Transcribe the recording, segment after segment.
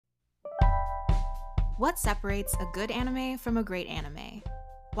What separates a good anime from a great anime?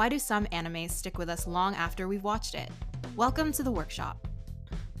 Why do some animes stick with us long after we've watched it? Welcome to the workshop.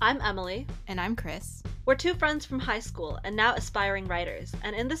 I'm Emily. And I'm Kris. We're two friends from high school and now aspiring writers,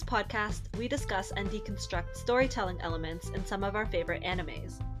 and in this podcast, we discuss and deconstruct storytelling elements in some of our favorite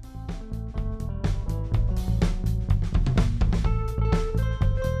animes.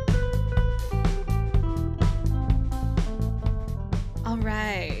 All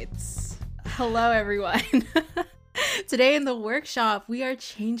right. Hello, everyone. Today in the workshop, we are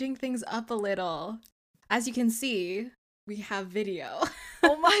changing things up a little. As you can see, we have video.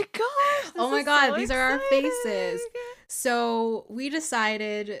 Oh my gosh! Oh my god, these exciting. are our faces. So we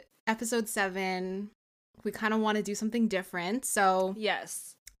decided episode 7, we kind of want to do something different. So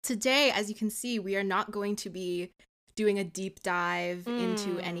Yes. today, as you can see, we are not going to be doing a deep dive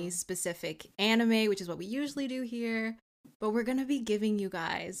into any specific anime, which is what we usually do here. But we're going to be giving you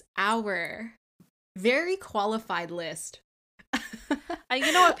guys our very qualified list. And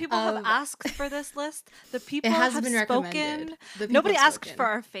you know what? People have asked for this list. The people has have been spoken. recommended. The people Nobody have asked spoken. for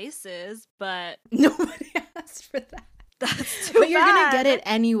our faces, but Nobody asked for that. that's too But you're bad. gonna get it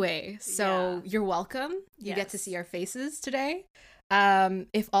anyway, so Yeah. you're welcome. You get to Yes. see our faces today.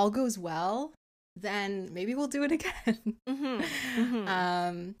 If all goes well, then maybe we'll do it again.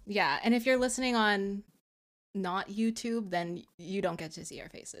 Yeah, and if you're listening on not YouTube, then you don't get to see our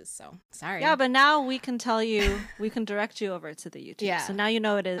faces. So sorry. Yeah, but now we can tell you, we can direct you over to the YouTube. Yeah. So now you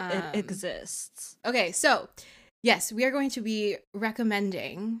know it exists. Okay, so yes, we are going to be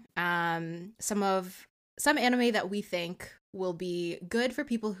recommending some anime that we think will be good for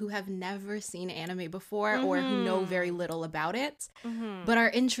people who have never seen anime before or who know very little about it, but are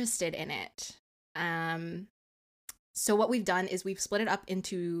interested in it. So what we've done is we've split it up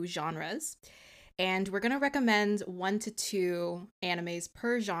into genres, and we're going to recommend 1 to 2 animes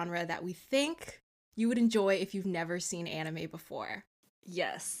per genre that we think you would enjoy if you've never seen anime before.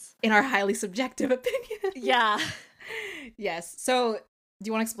 Yes. In our highly subjective opinion. Yeah. Yes. So, do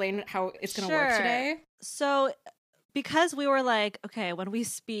you want to explain how it's going to work today? So, because we were like, okay, when we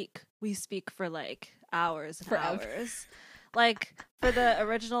speak for like hours and Forever. hours. Like for the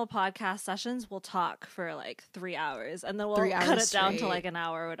original podcast sessions, we'll talk for like 3 hours, and then we'll 3 cut hours it down to straight. like an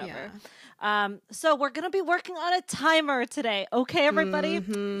hour or whatever. Yeah. So we're gonna be working on a timer today. Okay, everybody,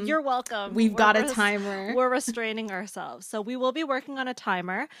 Mhm. you're welcome. We've got a timer. We're restraining ourselves, so we will be working on a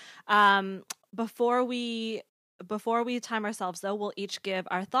timer. Before we time ourselves, though, we'll each give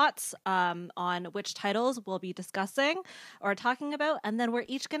our thoughts on which titles we'll be discussing or talking about, and then we're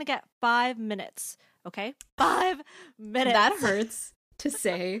each gonna get 5 minutes. Okay, 5 minutes. That hurts to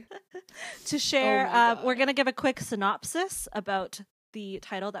say. To share. Oh my God. We're gonna give a quick synopsis about the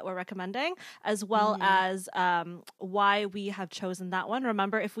title that we're recommending, as well as why we have chosen that one.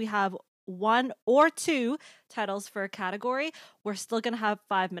 Remember, if we have 1 or 2 titles for a category, we're still gonna have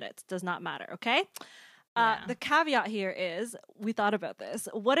 5 minutes. Does not matter. Okay. Yeah. The caveat here is, we thought about this.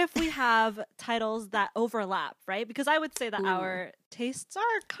 What if we have titles that overlap, right? Because I would say that our tastes are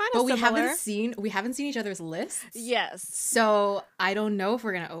kind of But similar. we haven't seen each other's lists. Yes. So, I don't know if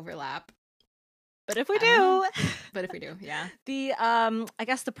we're going to overlap. But if we I don't know. do, But if we do, yeah. the I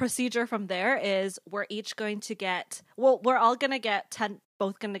guess the procedure from there is we're each going to get, we're all going to get 10,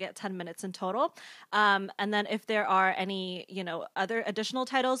 both going to get 10 minutes in total. And then if there are any, other additional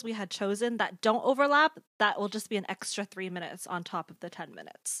titles we had chosen that don't overlap, that will just be an extra 3 minutes on top of the 10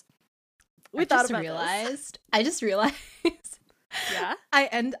 minutes. I just realized. Yeah.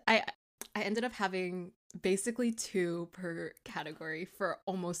 I ended up having basically 2 per category for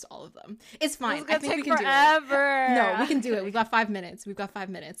almost all of them. It's fine. I think we can do it. No, we can do it. We've got 5 minutes.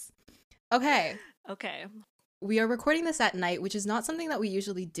 Okay. Okay. We are recording this at night, which is not something that we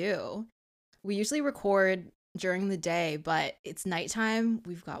usually do. We usually record during the day, but it's nighttime.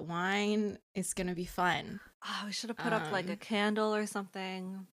 We've got wine. It's going to be fun. Oh, we should have put up like a candle or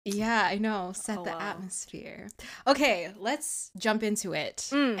something. Yeah, I know. Set the atmosphere. Okay, let's jump into it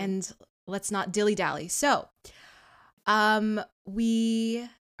and let's not dilly-dally. So, we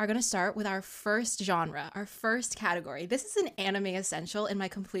are going to start with our first genre, our first category. This is an anime essential in my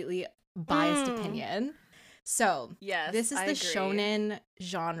completely biased opinion. So, Yes, this is I the agree. shonen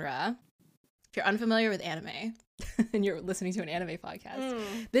genre. If you're unfamiliar with anime and you're listening to an anime podcast,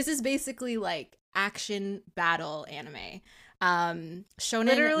 this is basically like action battle anime. Shonen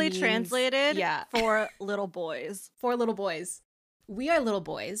Literally means, translated yeah, for little boys. for little boys. We are little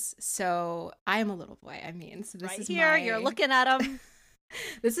boys, so I am a little boy. So this Right is here, you're looking at them.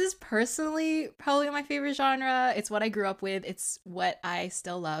 This is personally probably my favorite genre. It's what I grew up with. It's what I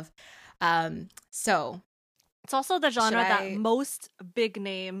still love. So It's also the genre that I- most big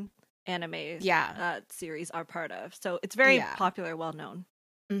name anime Yeah. series are part of. So it's very Yeah. popular, well known.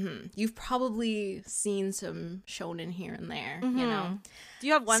 You've probably seen some shonen here and there, you know? Do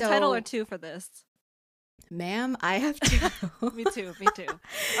you have one title or two for this? Ma'am, I have two. Me too.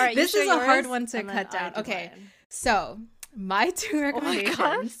 All right, this is a hard one to and cut down. Okay, mine. so my two recommendations. Oh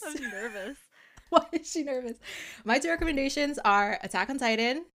my gosh, I'm nervous. Why is she nervous? My two recommendations are Attack on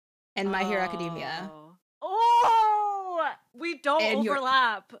Titan and My Hero Academia. Oh, we don't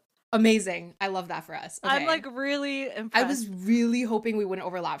overlap. Amazing. I love that for us. Okay. I'm like really impressed. I was really hoping we wouldn't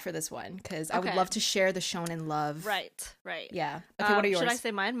overlap for this one because I would love to share the shonen love. Right. Yeah. Okay, what are yours? Should I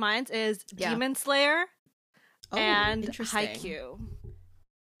say mine? Mine is Demon Slayer and Haikyuu.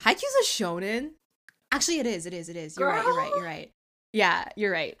 Haikyuu's a shonen? Actually, it is. You're right. Yeah,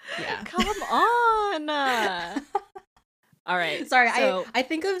 you're right. Yeah. Come on. All right. Sorry, so, I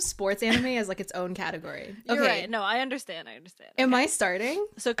think of sports anime as like its own category. Okay. You're right. No, I understand. Okay. Am I starting?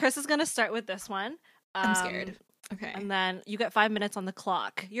 So Kris is going to start with this one. I'm scared. Okay. And then you get 5 minutes on the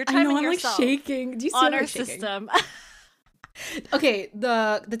clock. You're timing yourself. I'm like shaking. Do you see on our shaking? system? Okay,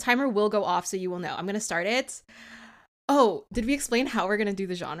 the timer will go off so you will know. I'm going to start it. Oh, did we explain how we're going to do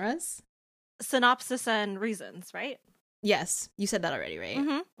the genres? Synopsis and reasons, right? Yes, you said that already, right?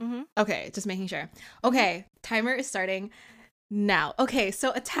 Mm-hmm. Okay, just making sure. Okay, timer is starting now. Okay,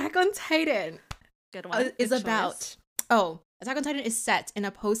 so Attack on Titan Good one. is about... Oh, Attack on Titan is set in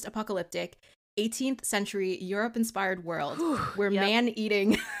a post-apocalyptic 18th century Europe-inspired world where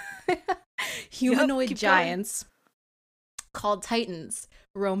man-eating humanoid giants called Titans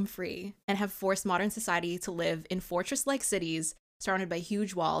roam free and have forced modern society to live in fortress-like cities surrounded by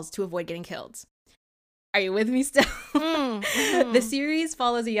huge walls to avoid getting killed. Are you with me still? The series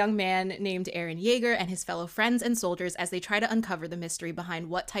follows a young man named Eren Yeager and his fellow friends and soldiers as they try to uncover the mystery behind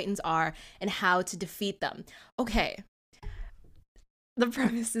what Titans are and how to defeat them. Okay. The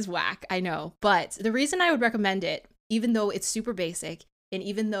premise is whack, I know. But the reason I would recommend it, even though it's super basic and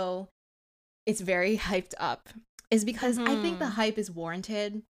even though it's very hyped up, is because I think the hype is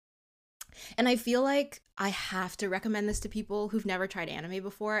warranted. And I feel like I have to recommend this to people who've never tried anime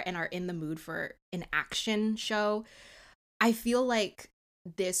before and are in the mood for an action show. I feel like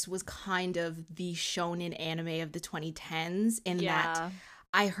this was kind of the shonen anime of the 2010s in that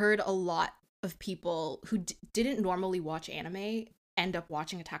I heard a lot of people who didn't normally watch anime end up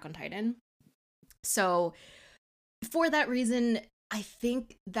watching Attack on Titan. So for that reason, I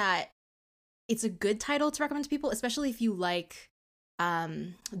think that it's a good title to recommend to people, especially if you like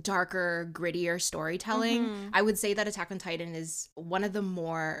darker, grittier storytelling. I would say that Attack on Titan is one of the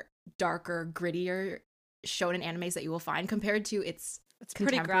more darker, grittier shonen animes that you will find compared to its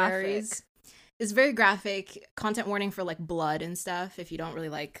contemporaries. Pretty graphic. It's very graphic. Content warning for like blood and stuff if you don't really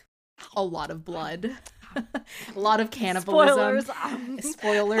like a lot of blood. A lot of cannibalism.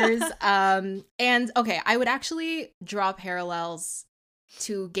 Spoilers. And okay, I would actually draw parallels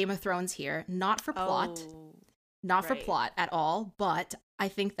to Game of Thrones here, not for plot. Not for plot at all, but I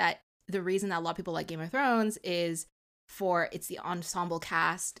think that the reason that a lot of people like Game of Thrones is it's the ensemble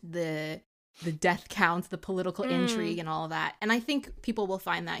cast, the death counts, the political intrigue, and all of that. And I think people will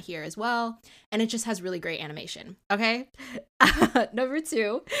find that here as well. And it just has really great animation. Okay? Number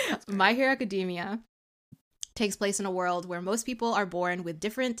 2, My Hero Academia takes place in a world where most people are born with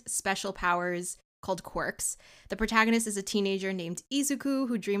different special powers called quirks. The protagonist is a teenager named Izuku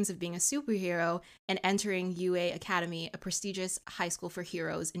who dreams of being a superhero and entering UA Academy, a prestigious high school for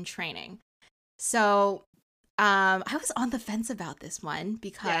heroes in training. So I was on the fence about this one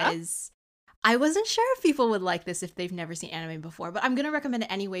because I wasn't sure if people would like this if they've never seen anime before, but I'm going to recommend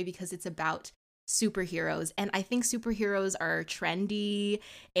it anyway because it's about superheroes. And I think superheroes are trendy,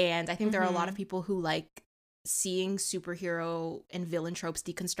 and I think there are a lot of people who like seeing superhero and villain tropes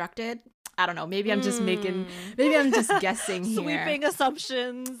deconstructed. I don't know. Maybe I'm just guessing here.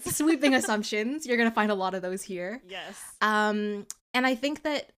 Sweeping assumptions. You're going to find a lot of those here. Yes. And I think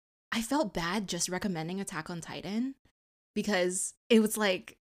that I felt bad just recommending Attack on Titan because it was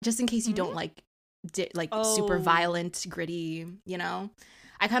like, just in case you don't like super violent, gritty, you know,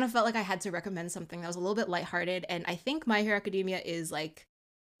 I kind of felt like I had to recommend something that was a little bit lighthearted. And I think My Hero Academia is like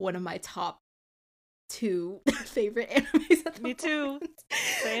one of my top 2 favorite animes at the moment. Me too.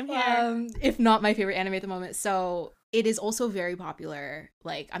 Same here. If not my favorite anime at the moment. So it is also very popular.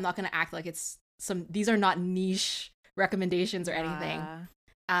 Like, I'm not going to act like these are not niche recommendations or anything.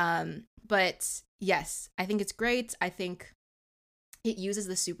 But yes, I think it's great. I think it uses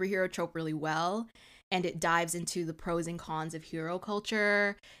the superhero trope really well, and it dives into the pros and cons of hero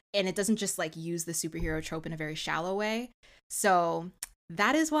culture, and it doesn't just like use the superhero trope in a very shallow way. So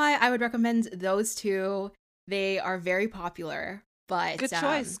that is why I would recommend those 2. They are very popular, But good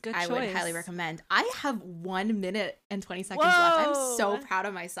choice. I would highly recommend. I have 1 minute and 20 seconds left. I'm so proud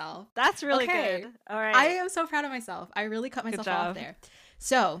of myself. That's really good. All right. I am so proud of myself. I really cut myself off there.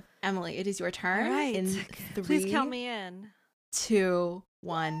 So, Emily, it is your turn. All right. In 3, please count me in. 2,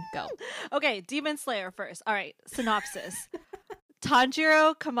 1, go. Okay, Demon Slayer first. All right, synopsis.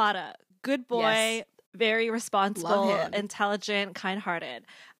 Tanjiro Kamada, good boy, very responsible, intelligent, kind-hearted.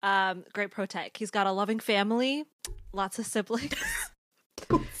 Great protect. He's got a loving family, lots of siblings.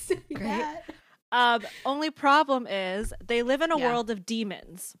 Great. Only problem is they live in a world of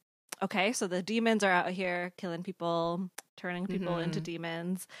demons. Okay, so the demons are out here killing people, turning people into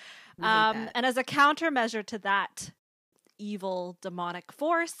demons. And as a countermeasure to that evil demonic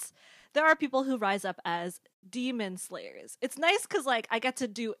force, there are people who rise up as demon slayers. It's nice because like I get to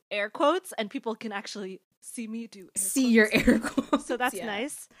do air quotes and people can actually see me do your air quotes. So that's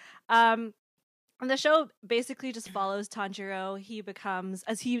nice. And the show basically just follows Tanjiro. He becomes,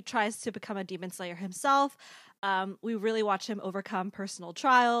 as he tries to become a demon slayer himself, we really watch him overcome personal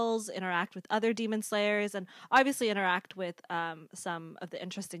trials, interact with other demon slayers, and obviously interact with some of the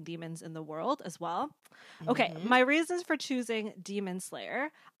interesting demons in the world as well. Okay, my reasons for choosing Demon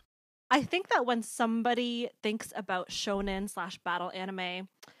Slayer. I think that when somebody thinks about shonen / battle anime,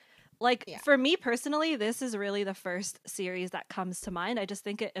 for me personally, this is really the first series that comes to mind. I just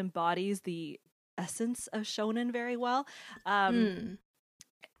think it embodies the essence of shonen very well. In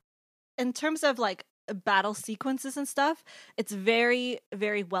terms of like battle sequences and stuff, it's very,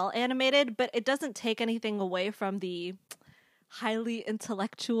 very well animated, but it doesn't take anything away from the highly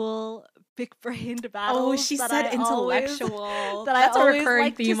intellectual, big-brained battles. Oh, she said intellectual. That's a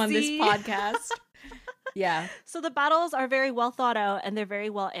recurring theme on this podcast. Yeah. So the battles are very well thought out and they're very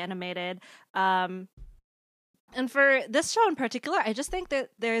well animated. And for this show in particular, I just think that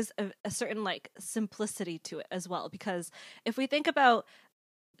there's a certain like simplicity to it as well, because if we think about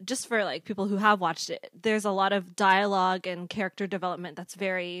just for like people who have watched it, there's a lot of dialogue and character development that's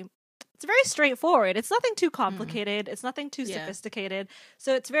very straightforward. It's nothing too complicated. It's nothing too sophisticated.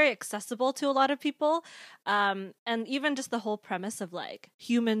 So it's very accessible to a lot of people. And even just the whole premise of like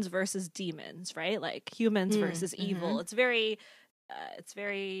humans versus demons, right? Like humans versus evil. It's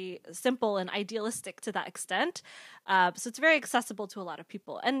very simple and idealistic to that extent. So it's very accessible to a lot of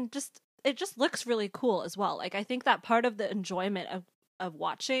people. And it just looks really cool as well. Like I think that part of the enjoyment of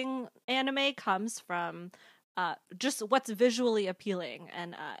watching anime comes from just what's visually appealing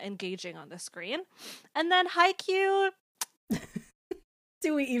and engaging on the screen. And then Haikyuu.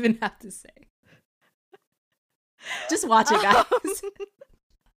 Do we even have to say? Just watch it, guys.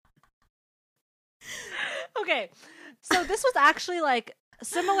 Okay, so this was actually like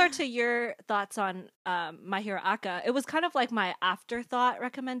similar to your thoughts on My Hero Aka. It was kind of like my afterthought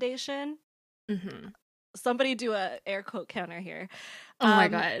recommendation. Somebody do a air quote counter here. Oh my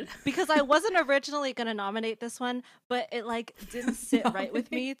god. Because I wasn't originally going to nominate this one, but it like didn't sit right with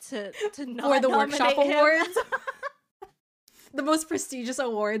me to not for the workshop him. awards. The most prestigious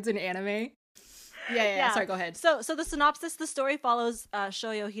awards in anime. Yeah. Sorry, go ahead. So the synopsis, the story follows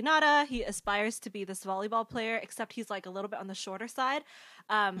Shoyo Hinata. He aspires to be this volleyball player, except he's like a little bit on the shorter side.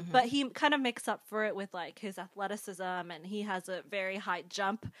 But he kind of makes up for it with like his athleticism, and he has a very high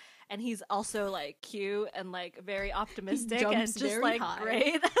jump, and he's also like cute and like very optimistic and just like high.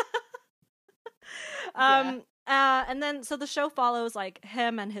 Great. And then so the show follows like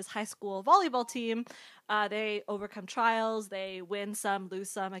him and his high school volleyball team. They overcome trials, they win some, lose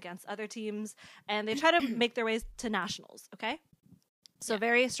some against other teams, and they try to make their ways to nationals. Okay, so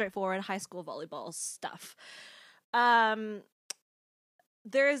very straightforward high school volleyball stuff. I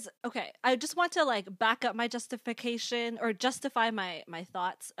just want to like back up my justification or justify my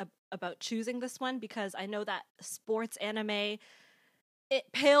thoughts about choosing this one, because I know that sports anime, it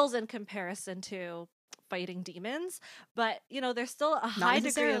pales in comparison to fighting demons, but you know there's still a high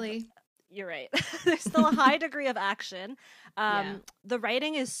degree of, you're right. There's still a high degree of action. The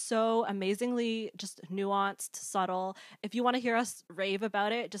writing is so amazingly just nuanced, subtle. If you want to hear us rave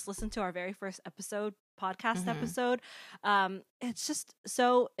about it, just listen to our very first podcast episode. It's just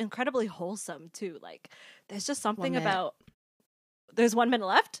so incredibly wholesome too. Like there's just something about, there's 1 minute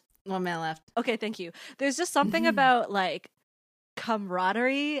left? 1 minute left. Okay, thank you. There's just something about like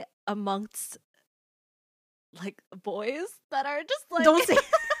camaraderie amongst like boys that are just like, don't say like,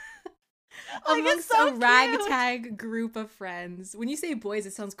 amongst so a ragtag group of friends. When you say boys,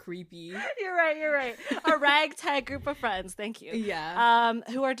 it sounds creepy. You're right. A ragtag group of friends. Thank you. Yeah.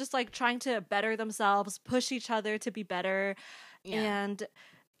 Who are just like trying to better themselves, push each other to be better. Yeah. And,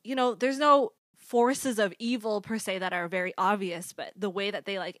 you know, there's no forces of evil per se that are very obvious, but the way that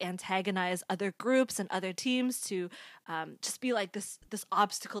they like antagonize other groups and other teams to just be like this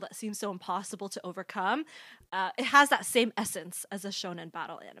obstacle that seems so impossible to overcome, it has that same essence as a shonen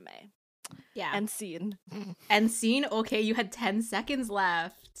battle anime. Yeah. And scene. Okay, you had 10 seconds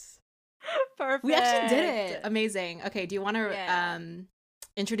left. Perfect. We actually did it. Amazing. Okay, do you want to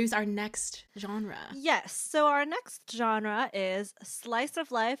introduce our next genre? Yes. So our next genre is slice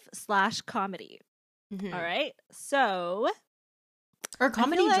of life / comedy. Mm-hmm. All right. So, or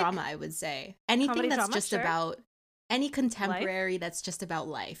comedy drama, I would say. Anything that's drama, just about any contemporary life? That's just about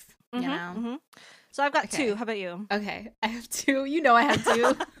life. You know. Mm-hmm. So I've got two. How about you? Okay, I have two. You know, I have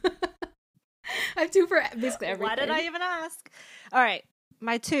two. I have two for basically everything. Why did I even ask? All right,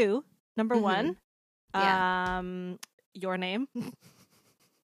 my two. Number one. Your Name.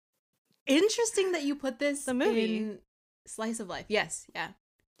 Interesting that you put this the movie in slice of life. Yes,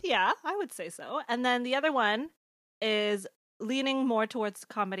 yeah, I would say so. And then the other one is leaning more towards the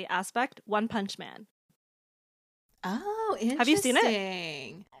comedy aspect. One Punch Man. Oh, interesting. Have you seen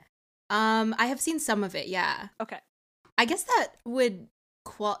it? I have seen some of it. Yeah. Okay. I guess that would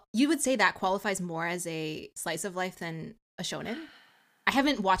you would say that qualifies more as a slice of life than a shonen. I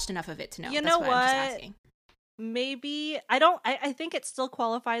haven't watched enough of it to know. You That's know why what? I'm just asking. Maybe I think it still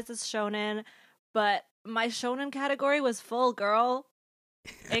qualifies as shonen, but my shonen category was full, girl.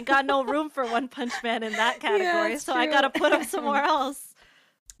 Ain't got no room for One Punch Man in that category, so true. I gotta put him somewhere else.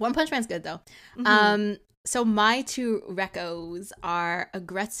 One Punch Man's good though. Mm-hmm. So my two recos are a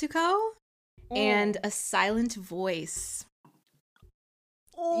Gretsuko and a Silent Voice.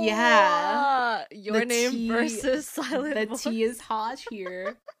 Oh, yeah. Your Name versus Silent Voice. The tea is hot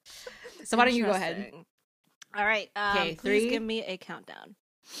here. So why don't you go ahead? All right. Okay, please give me a countdown.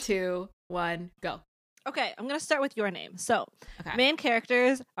 2, 1, go. Okay, I'm going to start with Your Name. So, main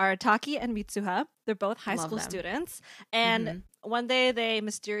characters are Taki and Mitsuha. They're both high school students. And one day they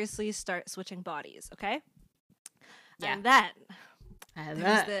mysteriously start switching bodies, okay? Yeah. And then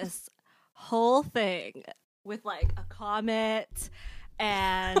there's this whole thing with like a comet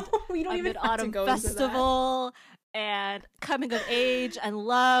and we don't even an autumn festival and coming of age and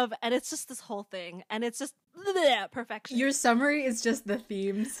love, and it's just this whole thing, and it's just perfection. Your summary is just the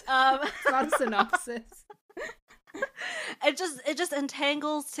themes. It's not a synopsis. It just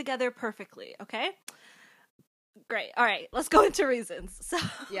entangles together perfectly. Okay, great. All right, let's go into reasons. So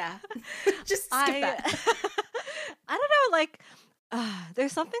yeah, just skip that. I don't know, like.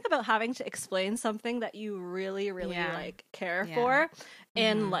 There's something about having to explain something that you really, really like care for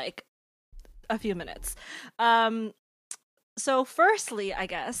in like a few minutes. So firstly, I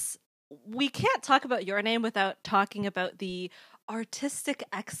guess we can't talk about Your Name without talking about the artistic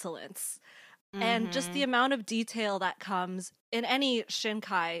excellence and just the amount of detail that comes in any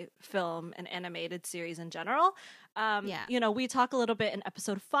Shinkai film and animated series in general. You know, we talk a little bit in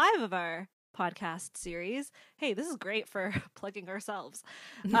episode 5 of our podcast series. Hey, this is great for plugging ourselves.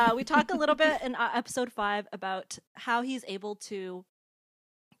 We talk a little bit in episode 5 about how he's able to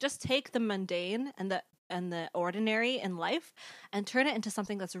just take the mundane and the ordinary in life and turn it into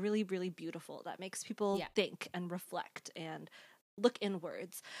something that's really, really beautiful, that makes people think and reflect and look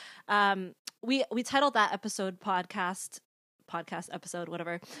inwards. We titled that episode podcast episode,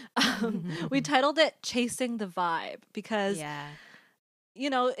 whatever. We titled it Chasing the Vibe because you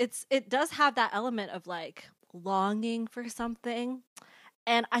know, it does have that element of like longing for something.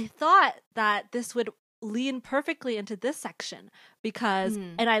 And I thought that this would lean perfectly into this section because,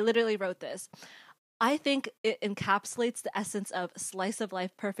 and I literally wrote this, I think it encapsulates the essence of slice of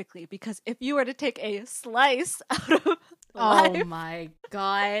life perfectly, because if you were to take a slice out of life, oh my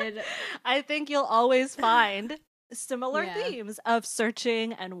God, I think you'll always find similar themes of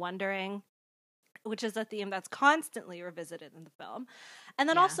searching and wondering, which is a theme that's constantly revisited in the film. And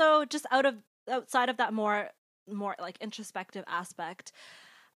then also just outside of that more like introspective aspect,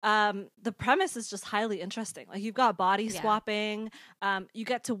 the premise is just highly interesting. Like you've got body swapping, you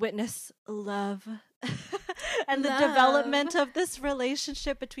get to witness love and the development of this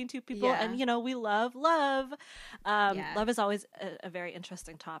relationship between two people. And, you know, we love love. Love is always a very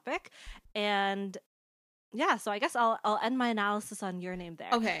interesting topic. And yeah, so I guess I'll end my analysis on Your Name there.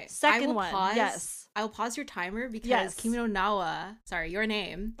 Okay. Second one. I'll pause your timer because Kimi no Nawa, Your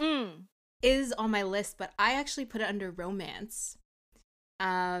Name, is on my list, but I actually put it under romance,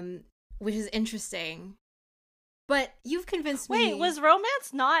 which is interesting. But you've convinced me. Wait, was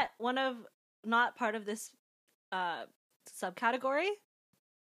romance not part of this subcategory?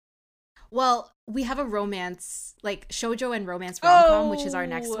 Well, we have a romance, like shoujo and romance rom-com, which is our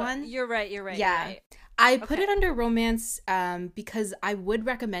next one. You're right. Yeah. You're right. I put it under romance because I would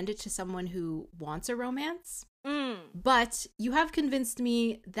recommend it to someone who wants a romance. But you have convinced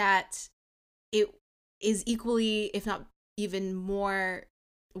me that it is equally, if not even more,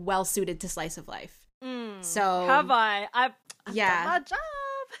 well suited to slice of life. So have I've done my job.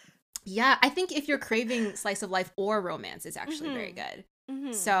 Yeah, I think if you're craving slice of life or romance, it's actually very good.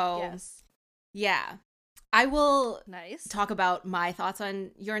 So yeah, I will talk about my thoughts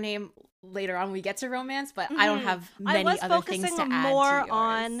on Your Name later on when we get to romance, but I don't have many other things to add more to yours.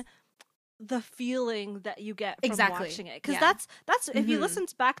 on the feeling that you get from watching it, because that's if you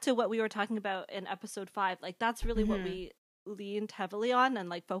listened back to what we were talking about in episode 5, like that's really what we leaned heavily on and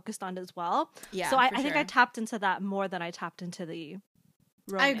like focused on as well. So I think I tapped into that more than I tapped into the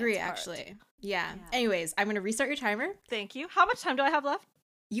romance I agree part. actually. Yeah. Anyways, I'm gonna restart your timer. Thank you. How much time do I have left?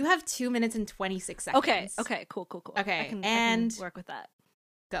 You have 2 minutes and 26 seconds. Okay, cool. Okay, I can work with that.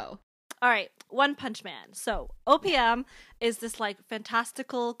 Go. All right, One Punch Man. So OPM is this like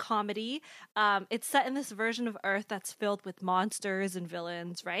fantastical comedy. It's set in this version of Earth that's filled with monsters and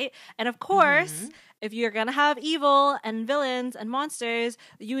villains, right? And of course, if you're gonna have evil and villains and monsters,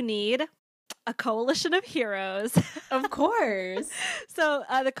 you need a coalition of heroes. Of course. So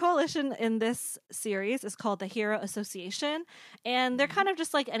the coalition in this series is called the Hero Association, and they're kind of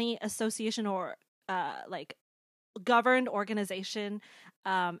just like any association or like governed organization,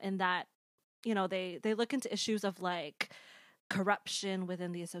 in that, you know, they look into issues of like corruption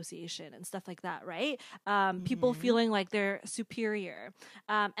within the association and stuff like that, right? People feeling like they're superior,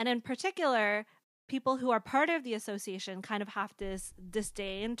 and in particular, people who are part of the association kind of have this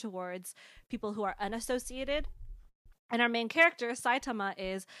disdain towards people who are unassociated. And our main character, Saitama,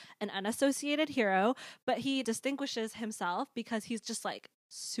 is an unassociated hero, but he distinguishes himself because he's just like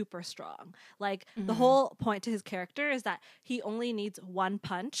super strong. Like the whole point to his character is that he only needs one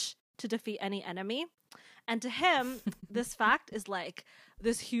punch to defeat any enemy. And to him, this fact is like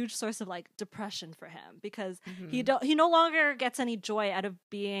this huge source of like depression for him, because he no longer gets any joy out of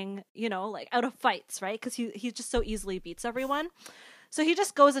being, you know, like out of fights, right? Because he just so easily beats everyone. So he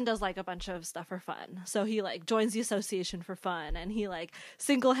just goes and does like a bunch of stuff for fun. So he like joins the association for fun, and he like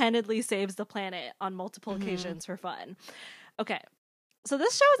single-handedly saves the planet on multiple occasions for fun. Okay. So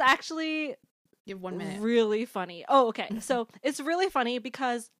this show is actually You have 1 minute. really funny. Oh, okay. So it's really funny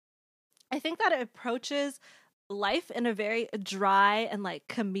because I think that it approaches life in a very dry and like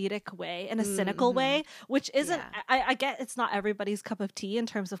comedic way, in a cynical way, which isn't, I get it's not everybody's cup of tea in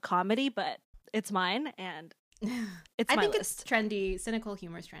terms of comedy, but it's mine, and it's my list. It's trendy. Cynical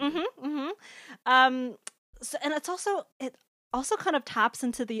humor is trendy. So, and it also kind of taps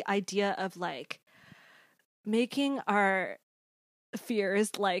into the idea of like making our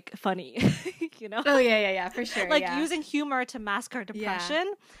fears like funny, you know? Oh yeah, for sure. Like using humor to mask our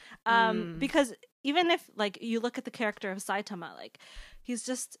depression. Because even if like you look at the character of Saitama, like he's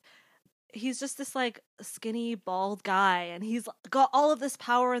just this like skinny bald guy, and he's got all of this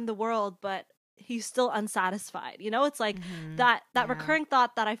power in the world, but he's still unsatisfied. You know, it's like that recurring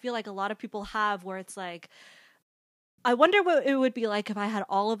thought that I feel like a lot of people have, where it's like, I wonder what it would be like if I had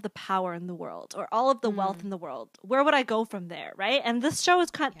all of the power in the world or all of the wealth in the world. Where would I go from there, right? And this show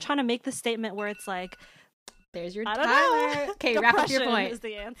is kind of trying to make the statement where it's like, there's your timer. Okay, wrap up your point. Depression is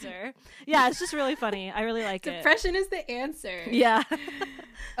the answer. Yeah, it's just really funny. I really like Depression is the answer. Yeah.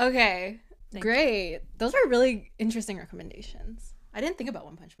 Okay, great. Those are really interesting recommendations. I didn't think about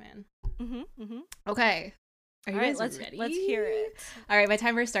One Punch Man. Okay. Are you guys ready? Let's hear it. All right, my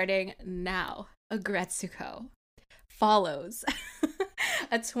timer is starting now. Agretsuko follows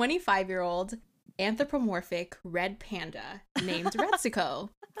a 25-year-old anthropomorphic red panda named Retsuko,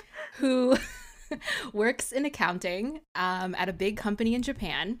 who works in accounting at a big company in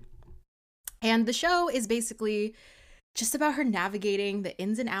Japan. And the show is basically just about her navigating the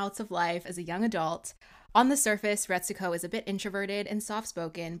ins and outs of life as a young adult. On the surface, Retsuko is a bit introverted and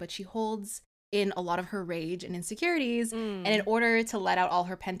soft-spoken, but she holds in a lot of her rage and insecurities. And in order to let out all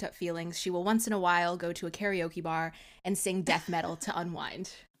her pent-up feelings, she will once in a while go to a karaoke bar and sing death metal to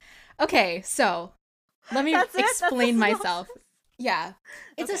unwind. Okay, so let me explain myself. Yeah,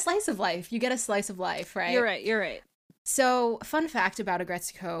 it's a slice of life. You get a slice of life, right? You're right. So, fun fact about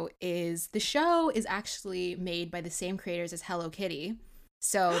Agretsuko is the show is actually made by the same creators as Hello Kitty.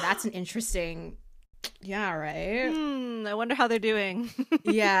 So that's an interesting... Yeah, right? I wonder how they're doing.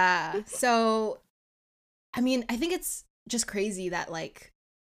 Yeah. So, I mean, I think it's just crazy that, like,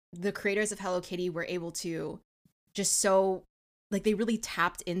 the creators of Hello Kitty were able to just so... Like, they really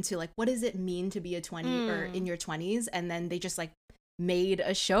tapped into, like, what does it mean to be a 20 or in your 20s? And then they just, like, made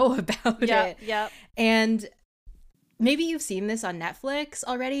a show about it. Yeah. And maybe you've seen this on Netflix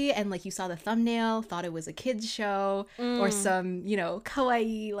already, and like you saw the thumbnail, thought it was a kids show or some, you know,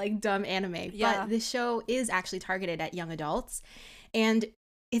 kawaii like dumb anime. Yeah. But this show is actually targeted at young adults, and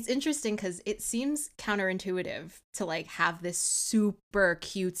it's interesting because it seems counterintuitive to like have this super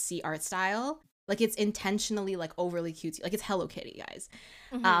cutesy art style. Like it's intentionally like overly cutesy, like it's Hello Kitty, guys.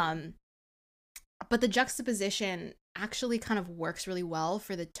 But the juxtaposition actually kind of works really well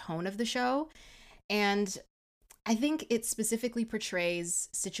for the tone of the show. And I think it specifically portrays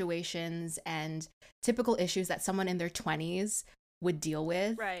situations and typical issues that someone in their 20s would deal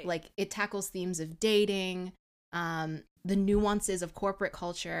with. Right. Like it tackles themes of dating, the nuances of corporate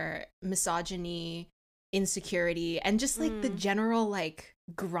culture, misogyny, insecurity, and just like the general like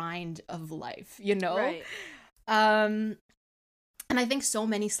grind of life, you know? Right. And I think so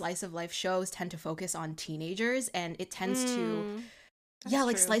many slice of life shows tend to focus on teenagers, and it tends to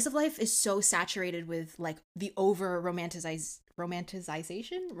like true. slice of life is so saturated with like the over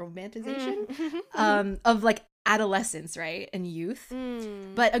romanticization of like adolescence, right, and youth.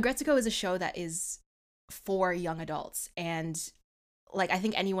 But Agretsuko is a show that is for young adults, and like I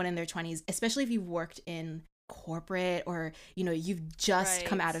think anyone in their 20s, especially if you've worked in corporate or, you know, you've just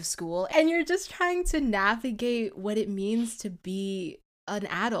come out of school and you're just trying to navigate what it means to be an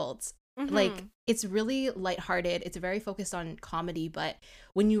adult. Like it's really lighthearted. It's very focused on comedy, but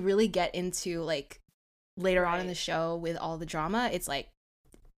when you really get into like later on in the show with all the drama, it's like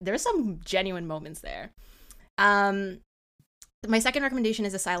there's some genuine moments there. My second recommendation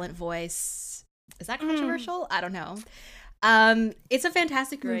is A Silent Voice. Is that controversial? I don't know. It's a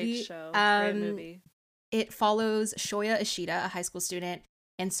fantastic movie. Great show. Great movie. It follows Shoya Ishida, a high school student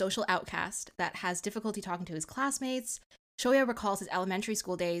and social outcast that has difficulty talking to his classmates. Shoya recalls his elementary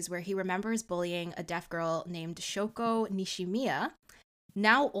school days where he remembers bullying a deaf girl named Shoko Nishimiya.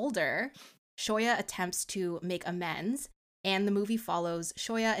 Now older, Shoya attempts to make amends, and the movie follows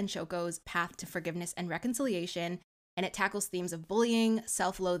Shoya and Shoko's path to forgiveness and reconciliation, and it tackles themes of bullying,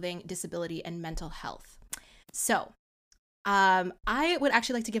 self-loathing, disability, and mental health. So, I would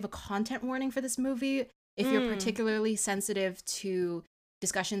actually like to give a content warning for this movie if you're particularly sensitive to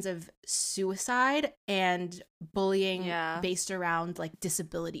discussions of suicide and bullying based around like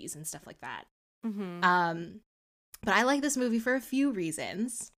disabilities and stuff like that. But I like this movie for a few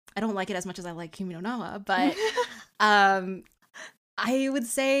reasons. I don't like it as much as I like Kimi no Na wa, but I would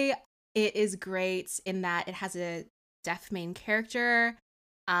say it is great in that it has a deaf main character,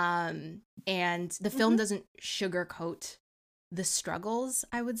 and the film doesn't sugarcoat the struggles,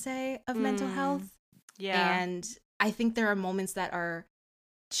 I would say, of mental health. Yeah. And I think there are moments that are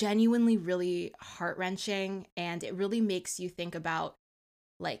genuinely really heart-wrenching, and it really makes you think about,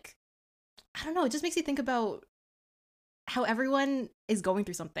 like, I don't know, it just makes you think about how everyone is going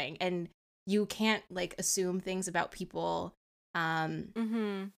through something, and you can't, like, assume things about people.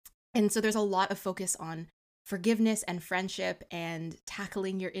 And so there's a lot of focus on forgiveness and friendship and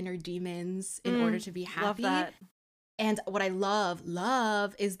tackling your inner demons in order to be happy. Love that. And what I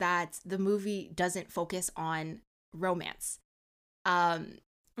love is that the movie doesn't focus on romance. And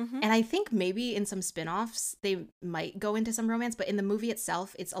I think maybe in some spin-offs they might go into some romance, but in the movie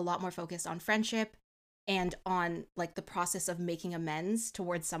itself, it's a lot more focused on friendship and on like the process of making amends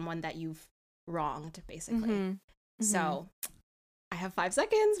towards someone that you've wronged, basically. So I have 5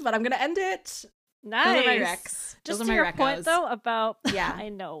 seconds, but I'm gonna end it. Nice. Those are my recs. Just to your point, though, about I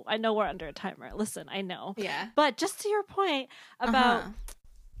know we're under a timer. Listen, I know. Yeah. But just to your point about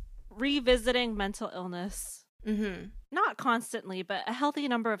revisiting mental illness, not constantly, but a healthy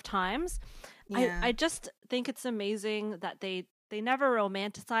number of times. I just think it's amazing that they never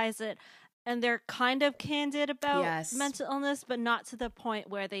romanticize it, and they're kind of candid about mental illness, but not to the point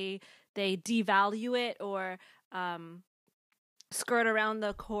where they devalue it or skirt around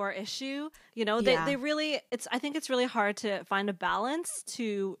the core issue. You know, they really, I think it's really hard to find a balance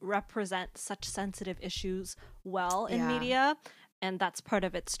to represent such sensitive issues well in media, and that's part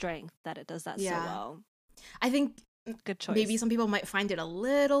of its strength, that it does that so well. I think good choice. Maybe some people might find it a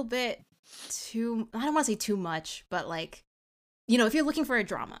little bit too, I don't want to say too much, but like, you know, if you're looking for a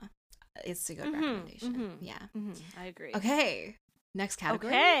drama, it's a good recommendation. I agree. Okay, next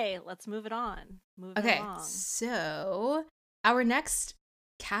category. Okay, let's move it on. So our next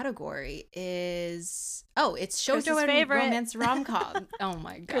category is it's shoujo and favorite. romance rom-com. Oh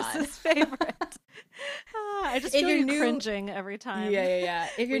my god, Chris's favorite. I just feel you cringing every time. Yeah.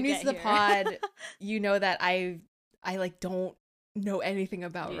 If you're new to the pod, you know that I like don't know anything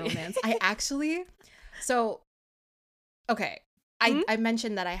about romance. I actually, I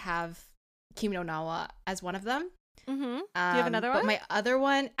mentioned that I have Kimi no Na wa as one of them. Mm-hmm. Do you have another one? But my other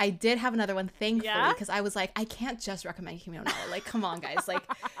one, I did have another one, thankfully, because Yeah? I was like, I can't just recommend Kimi no Na wa. Like, come on, guys. Like,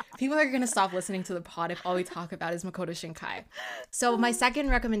 people are gonna stop listening to the pod if all we talk about is Makoto Shinkai. So my second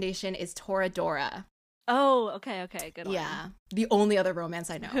recommendation is Toradora. Oh, okay, good one. Yeah, the only other romance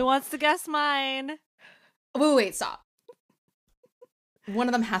I know. Who wants to guess mine? Wait, stop. One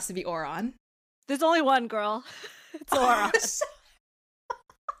of them has to be Oron. There's only one, girl. It's Aura.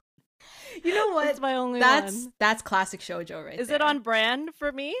 You know what? It's my only one. That's classic shoujo right Is there. it on brand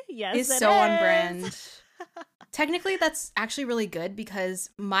for me? Yes, It's so on brand. Technically, that's actually really good because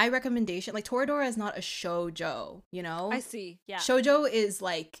my recommendation, like Toradora is not a shoujo, you know? I see, yeah. Shoujo is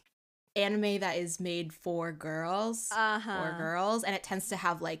like anime that is made for girls, and it tends to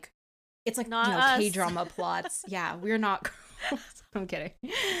have like, it's like, Not you know, us. K-drama plots. Yeah, we're not girls. I'm kidding.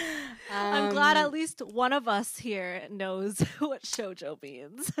 I'm glad at least one of us here knows what shoujo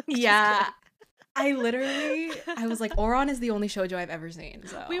means. Yeah. I was like, Oron is the only shoujo I've ever seen.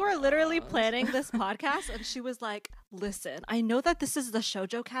 So. We were literally planning this podcast and she was like, listen, I know that this is the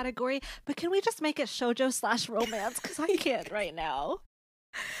shoujo category, but can we just make it shoujo/romance? Because I can't right now.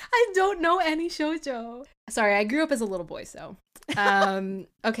 I don't know any shoujo. Sorry, I grew up as a little boy, so.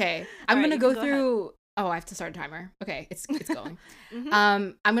 Okay. I'm going to go through... Ahead. Oh, I have to start a timer. Okay, it's going. Mm-hmm.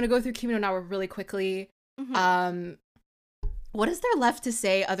 I'm going to go through Kimi no Na wa really quickly. Mm-hmm. What is there left to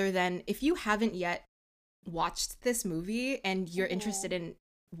say other than if you haven't yet watched this movie and you're interested in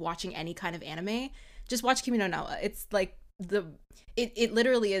watching any kind of anime, just watch Kimi no Na wa. It's like it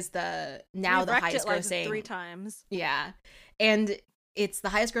literally is the highest grossing 3 times. Yeah. And it's the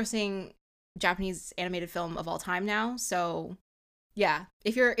highest grossing Japanese animated film of all time now. So yeah,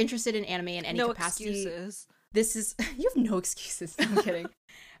 if you're interested in anime in any capacity, excuses. This is you have no excuses. I'm kidding.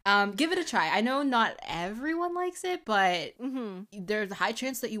 Give it a try. I know not everyone likes it, but there's a high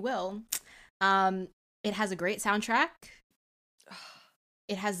chance that you will. It has a great soundtrack.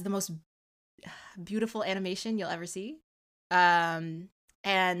 It has the most beautiful animation you'll ever see. And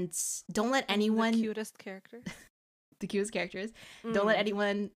don't let anyone... The cutest characters. The cutest characters. Don't let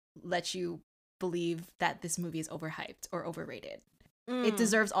anyone let you believe that this movie is overhyped or overrated. It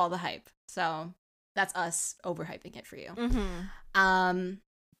deserves all the hype. So that's us overhyping it for you.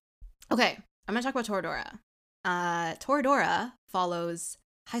 Okay, I'm gonna talk about Toradora. Toradora follows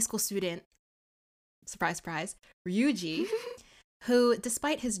high school student, surprise, surprise, Ryuji, who,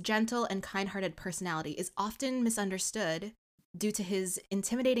 despite his gentle and kind-hearted personality, is often misunderstood due to his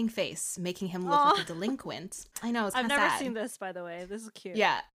intimidating face, making him look like a delinquent. I know, it's kind of sad. I've never seen this, by the way. This is cute.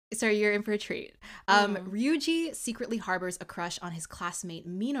 Yeah. So you're in for a treat. Ryuji secretly harbors a crush on his classmate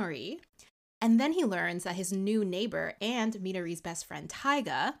Minori, and then he learns that his new neighbor and Minori's best friend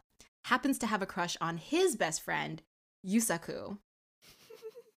Taiga happens to have a crush on his best friend Yusaku.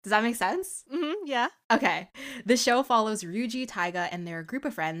 Does that make sense? Yeah. Okay. The show follows Ryuji, Taiga, and their group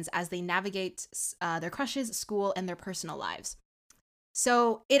of friends as they navigate their crushes, school, and their personal lives.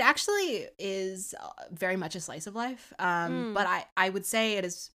 So it actually is very much a slice of life, but I would say it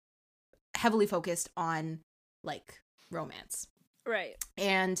is heavily focused on, like, romance. Right.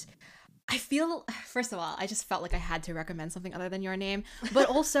 And I feel, first of all, I just felt like I had to recommend something other than Your Name, but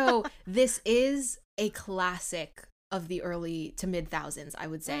also this is a classic of the early to mid thousands, I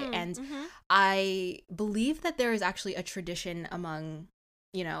would say. And I believe that there is actually a tradition among,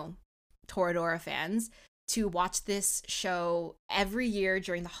 you know, Toradora fans to watch this show every year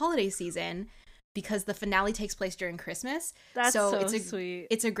during the holiday season because the finale takes place during Christmas. That's so it's sweet.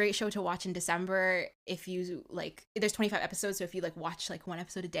 It's a great show to watch in December if you, like, there's 25 episodes, so if you, like, watch, like, one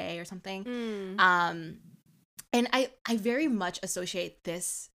episode a day or something. And I very much associate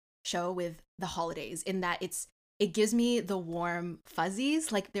this show with the holidays in that it gives me the warm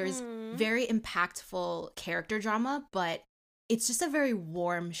fuzzies. Like, there's very impactful character drama, but it's just a very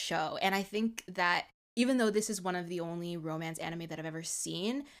warm show. And I think that even though this is one of the only romance anime that I've ever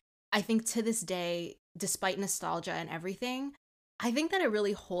seen, I think to this day, despite nostalgia and everything, I think that it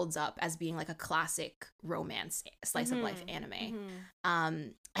really holds up as being like a classic romance slice of life anime.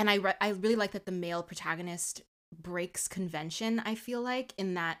 And I really like that the male protagonist breaks convention, I feel like,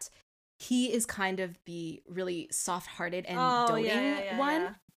 in that he is kind of the really soft-hearted and doting one.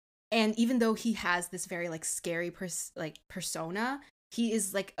 Yeah. And even though he has this very, like, scary persona, he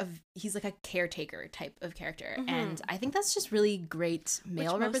is like he's like a caretaker type of character. And I think that's just really great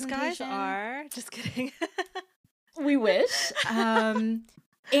male representation. Most guys are. Just kidding. We wish. And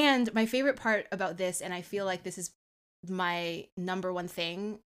my favorite part about this, and I feel like this is my number one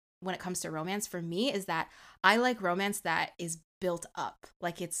thing when it comes to romance for me, is that I like romance that is built up.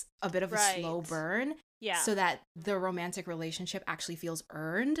 Like, it's a bit of a slow burn. Yeah. So that the romantic relationship actually feels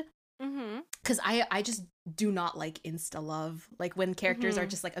earned. Because I just do not like insta love, like when characters are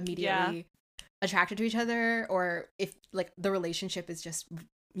just like immediately attracted to each other, or if like the relationship is just,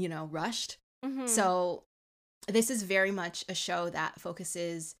 you know, rushed. So this is very much a show that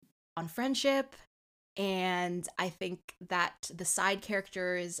focuses on friendship, and I think that the side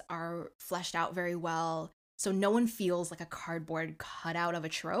characters are fleshed out very well, so no one feels like a cardboard cutout of a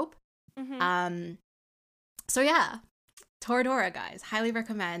trope. So yeah, Toradora, guys, highly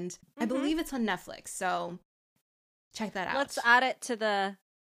recommend. I believe it's on Netflix, so check that out. Let's add it to the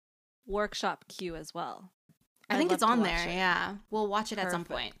workshop queue as well. I think it's on there. Yeah, we'll watch it at some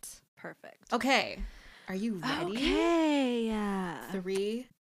point. Perfect. Okay, are you ready? Okay, yeah. 3,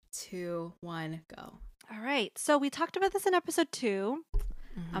 2, 1, go. All right. So we talked about this in episode 2.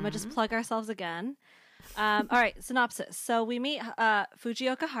 I'm gonna just plug ourselves again. All right, synopsis. So we meet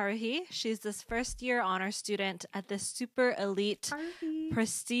Fujioka Haruhi. She's this first-year honor student at this super elite,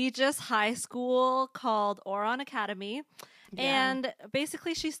 prestigious high school called Oron Academy. Yeah. And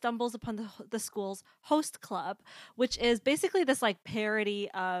basically she stumbles upon the school's host club, which is basically this like parody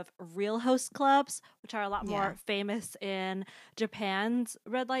of real host clubs, which are a lot more famous in Japan's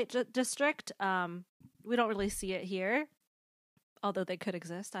red light district. We don't really see it here, although they could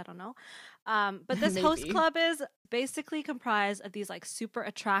exist. I don't know. But this host club is basically comprised of these like super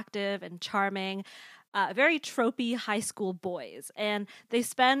attractive and charming, very tropey high school boys. And they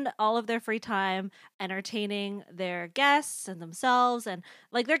spend all of their free time entertaining their guests and themselves. And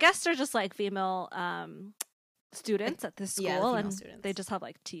like their guests are just like female students at this school, and students. They just have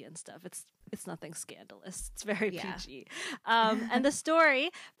like tea and stuff. It's nothing scandalous. It's very PG. And the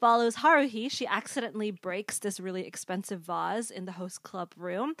story follows Haruhi. She accidentally breaks this really expensive vase in the host club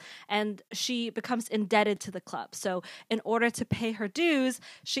room, and she becomes indebted to the club. So in order to pay her dues,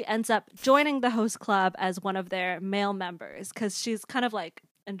 she ends up joining the host club as one of their male members, because she's kind of like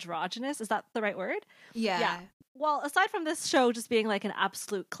androgynous. Is that the right word? Yeah. Well, aside from this show just being like an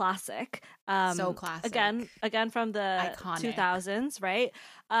absolute classic, so classic again from the iconic 2000s, right?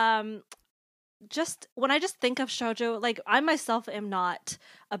 Just when I just think of shoujo, like I myself am not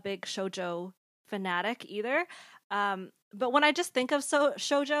a big shoujo fanatic either. But when I just think of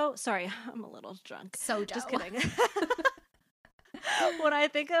shoujo, sorry, I'm a little drunk. Sojo. Just kidding. When I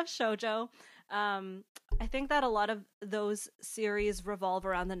think of shoujo, I think that a lot of those series revolve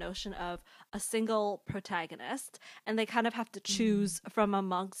around the notion of a single protagonist, and they kind of have to choose from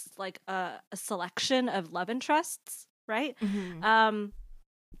amongst like a selection of love interests, right?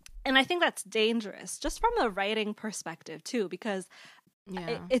 And I think that's dangerous, just from a writing perspective too, because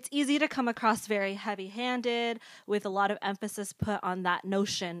it's easy to come across very heavy-handed, with a lot of emphasis put on that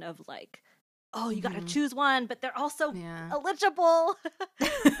notion of like, oh, you got to choose one, but they're also eligible.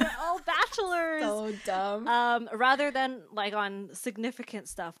 They're all bachelors. So dumb. Rather than like on significant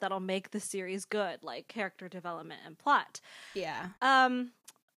stuff that'll make the series good, like character development and plot. Yeah.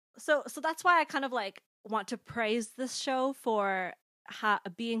 So that's why I kind of like want to praise this show for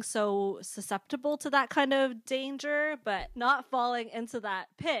being so susceptible to that kind of danger, but not falling into that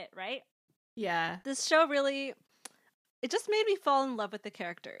pit, right? Yeah. This show really, it just made me fall in love with the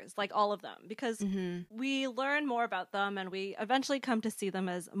characters, like all of them, because we learn more about them, and we eventually come to see them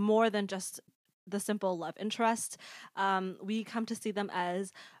as more than just the simple love interest. We come to see them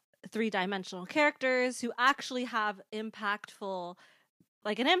as three-dimensional characters who actually have an impact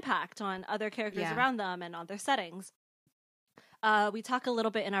on other characters around them and on their settings. We talk a little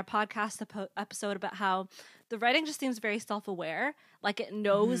bit in our podcast episode about how the writing just seems very self-aware. Like it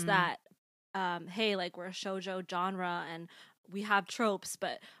knows that, hey, like we're a shoujo genre and we have tropes,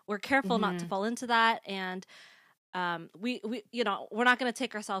 but we're careful not to fall into that. And we you know, we're not going to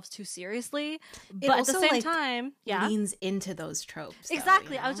take ourselves too seriously. But at the same time, leans into those tropes. Exactly.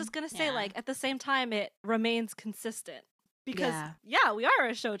 Though, you know? I was just going to say, like, at the same time, it remains consistent. Because, we are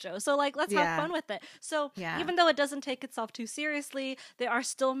a shoujo. So, like, let's have fun with it. So, even though it doesn't take itself too seriously, there are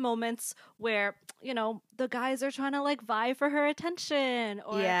still moments where, you know, the guys are trying to, like, vie for her attention.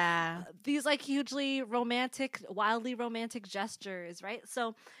 Or these, like, hugely romantic, wildly romantic gestures, right?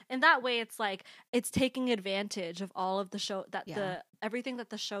 So, in that way, it's, like, it's taking advantage of all of the show, everything that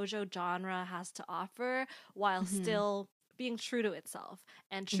the shoujo genre has to offer, while still being true to itself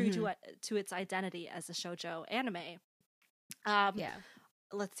and true to its identity as a shoujo anime.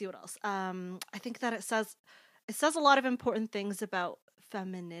 Let's see what else. I think that it says a lot of important things about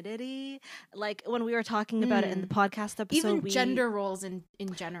femininity, like when we were talking about it in the podcast episode, even gender roles in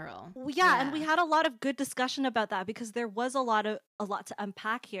general. And we had a lot of good discussion about that, because there was a lot to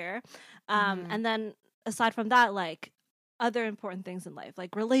unpack here. And then aside from that, like other important things in life,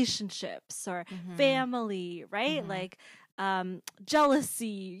 like relationships or family, right? Like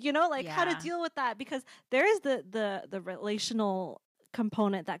jealousy, you know, like how to Yeah. deal with that, because there is the relational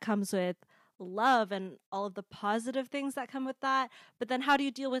component that comes with love and all of the positive things that come with that. But then how do you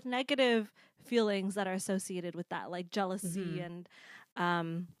deal with negative feelings that are associated with that, like jealousy and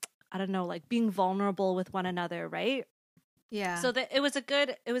I don't know, like being vulnerable with one another, right? Yeah. So that it was a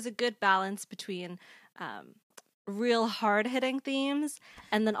good balance between real hard hitting themes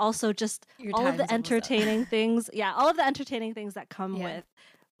and then also just Your all of time's the almost up. entertaining things. Yeah, all of the entertaining things that come with,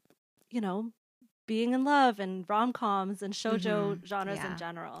 you know, being in love and rom-coms and shoujo genres in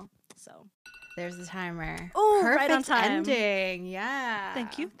general. So there's the timer. Oh, perfect right on time. ending. Yeah.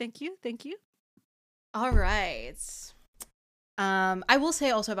 Thank you. All right. I will say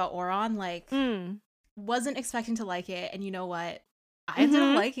also about Oron, like, wasn't expecting to like it, and you know what? I ended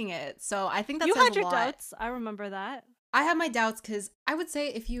up liking it. So I think that you says had a your lot. doubts. I remember that. I have my doubts because I would say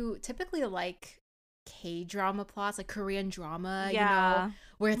if you typically like K-drama plots, like Korean drama, you know,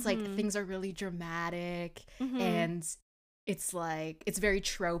 where it's like things are really dramatic and it's like it's very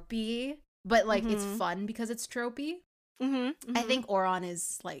tropey, but like it's fun because it's tropey. I think Oron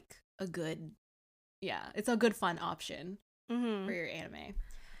is like a good, it's a good fun option for your anime.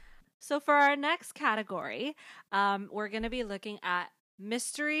 So for our next category, we're going to be looking at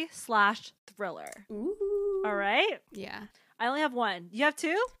mystery/thriller. Ooh. All right? Yeah. I only have one. You have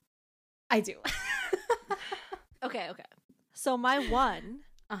two? I do. Okay. So my one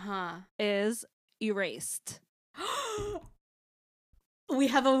is Erased. We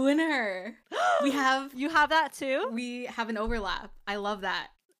have a winner. You have that too? We have an overlap. I love that.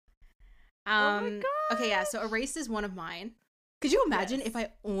 Oh my god. Okay, yeah, so Erased is one of mine. Could you imagine if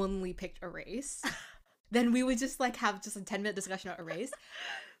I only picked Erased? Then we would just like have just a 10-minute discussion about Erased.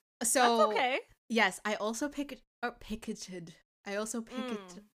 So that's okay. Yes, I also picked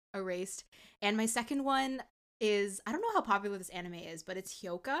Erased. And my second one is, I don't know how popular this anime is, but it's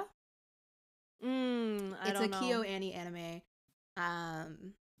Hyoka. It's a Kyo Annie anime.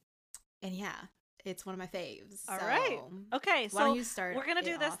 And yeah, it's one of my faves. All right. Okay, why don't you start? We're gonna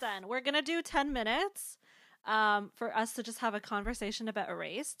do this then. We're gonna do 10 minutes for us to just have a conversation about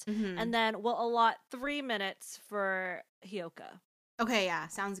Erased, and then we'll allot 3 minutes for Hyoka. Okay, yeah,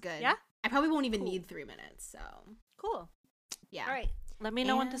 sounds good. Yeah? I probably won't even need 3 minutes, so. Cool. Yeah. All right. Let me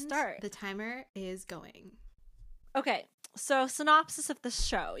know when to start. The timer is going. Okay. So synopsis of the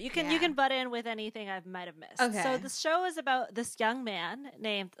show. You can butt in with anything I might have missed. Okay. So the show is about this young man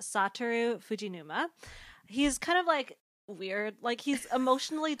named Satoru Fujinuma. He's kind of like weird. Like he's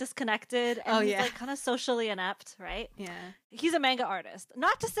emotionally disconnected and he's like kind of socially inept, right? Yeah. He's a manga artist.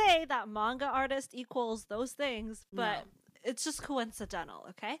 Not to say that manga artist equals those things, but it's just coincidental,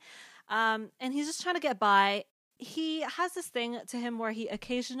 okay? And he's just trying to get by. He has this thing to him where he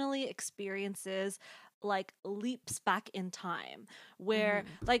occasionally experiences like leaps back in time where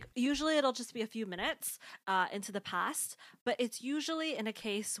like usually it'll just be a few minutes into the past, but it's usually in a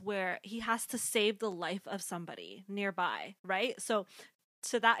case where he has to save the life of somebody nearby, right? So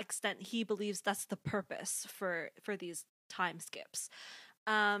to that extent he believes that's the purpose for these time skips.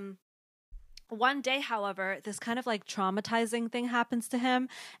 One day, however, this kind of like traumatizing thing happens to him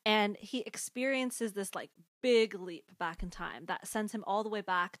and he experiences this like big leap back in time that sends him all the way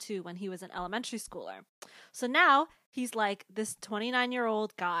back to when he was an elementary schooler. So now he's like this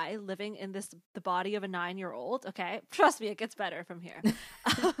 29-year-old guy living in the body of a 9-year-old. Okay, trust me, it gets better from here.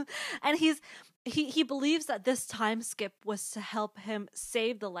 And he believes that this time skip was to help him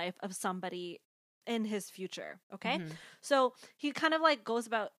save the life of somebody in his future. Okay, so he kind of like goes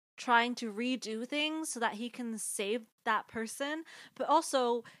about trying to redo things so that he can save that person, but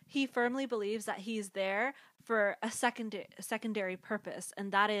also he firmly believes that he's there for a secondary purpose,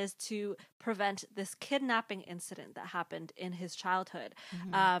 and that is to prevent this kidnapping incident that happened in his childhood.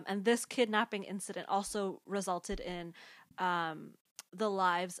 And this kidnapping incident also resulted in the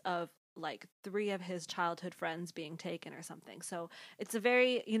lives of like 3 of his childhood friends being taken or something. So it's a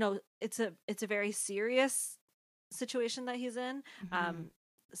very, it's a very serious situation that he's in.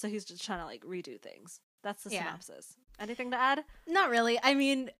 So he's just trying to like redo things. That's the synopsis. Anything to add? Not really. I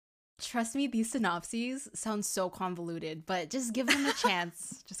mean, trust me, these synopses sound so convoluted, but just give them a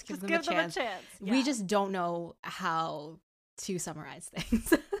chance. Just give them a chance. Yeah. We just don't know how to summarize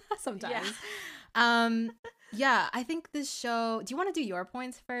things sometimes. Yeah, I think this show... Do you want to do your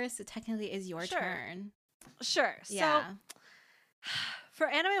points first? It technically is your turn. Sure. Yeah. So for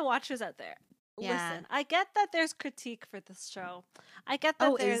anime watchers out there, listen, I get that there's critique for this show. I get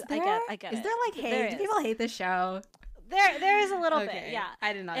that is there? I get is it. there like hate? Do people hate this show? There is a little bit, yeah.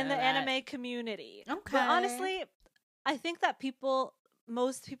 I did not in know the that. anime community. Okay. But honestly, I think that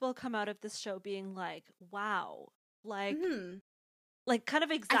most people come out of this show being like, wow, like Mm-hmm. like kind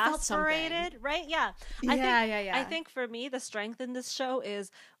of I felt something. exasperated, right? Yeah. I think for me the strength in this show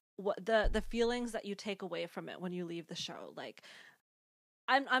is what the feelings that you take away from it when you leave the show. Like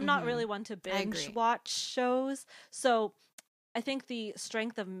I'm not really one to I binge agree. watch shows. So I think the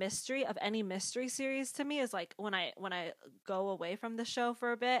strength of mystery of any mystery series to me is like when I go away from the show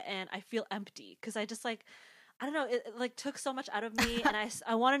for a bit and I feel empty because I just like I don't know, it like took so much out of me and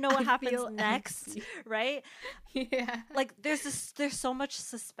I want to know what happens feel next, empty. right? Yeah. Like there's so much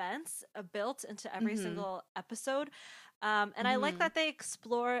suspense built into every single episode. And I like that they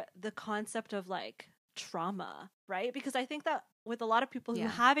explore the concept of like trauma, right? Because I think that with a lot of people who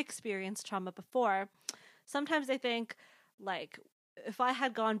have experienced trauma before, sometimes they think like if I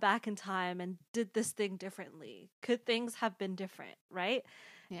had gone back in time and did this thing differently, could things have been different, right?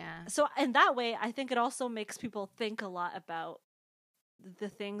 Yeah. So in that way, I think it also makes people think a lot about the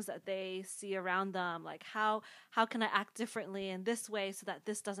things that they see around them, like how can I act differently in this way so that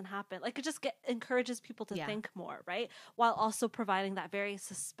this doesn't happen. Like it just encourages people to think more, right? While also providing that very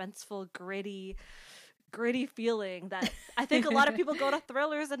suspenseful, gritty feeling that I think a lot of people go to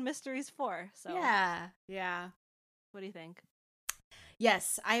thrillers and mysteries for. So Yeah. what do you think?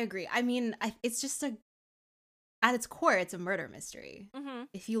 Yes, I agree. I mean, it's just at its core, it's a murder mystery. Mm-hmm.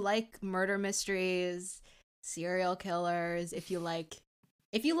 If you like murder mysteries, serial killers, if you like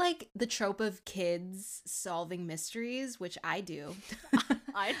the trope of kids solving mysteries, which I do.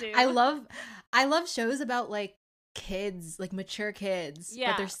 I do. I love shows about like kids, like mature kids,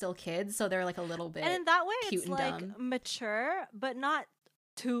 but they're still kids, so they're like a little bit and in that way cute it's and like dumb. Mature, but not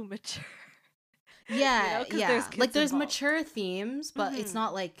too mature. Yeah, you know, there's like there's involved. mature themes, but it's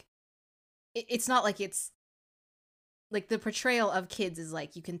not like it's not like it's like the portrayal of kids is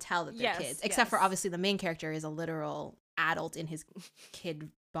like you can tell that they're kids, except for obviously the main character is a literal adult in his kid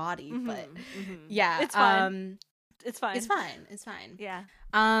body, but yeah, it's fine. It's fine. Yeah.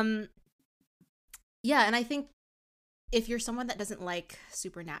 Yeah, and I think if you're someone that doesn't like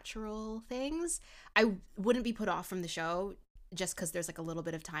supernatural things, I wouldn't be put off from the show just because there's like a little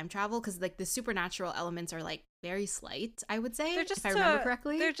bit of time travel, because like the supernatural elements are like very slight, I would say, if I remember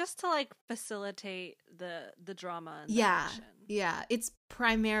correctly. They're just to like facilitate the drama and the action. Yeah, it's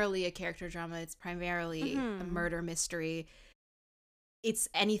primarily a character drama. It's primarily a murder mystery. It's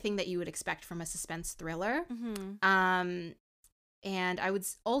anything that you would expect from a suspense thriller. And I would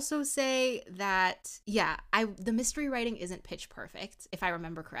also say that, the mystery writing isn't pitch perfect, if I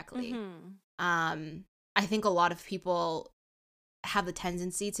remember correctly. I think a lot of people have the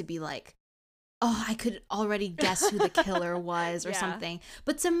tendency to be like, oh, I could already guess who the killer was or something.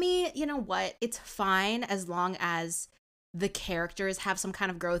 But to me, you know what? It's fine as long as the characters have some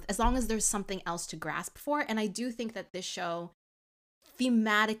kind of growth, as long as there's something else to grasp for. And I do think that this show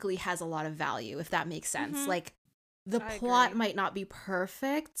thematically has a lot of value, if that makes sense. Like, the plot might not be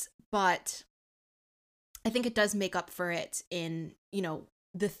perfect, but I think it does make up for it in, you know,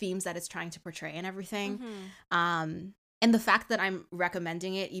 the themes that it's trying to portray and everything. And the fact that I'm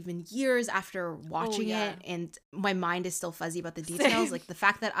recommending it even years after watching it and my mind is still fuzzy about the details, like the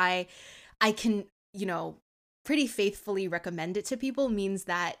fact that I can, you know, pretty faithfully recommend it to people means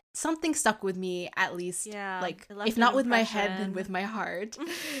that something stuck with me, at least, like if not with my head, then with my heart,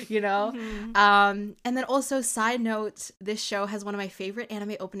 you know. And then also, side note, this show has one of my favorite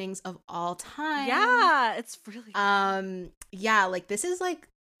anime openings of all time. Yeah, it's really like this is like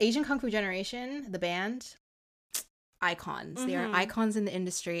Asian Kung Fu Generation, the band, icons. They are icons in the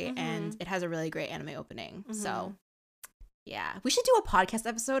industry, and it has a really great anime opening. So yeah, we should do a podcast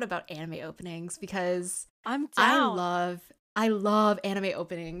episode about anime openings, because I'm down. I love anime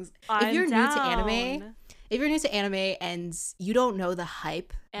openings. If you're new to anime and you don't know the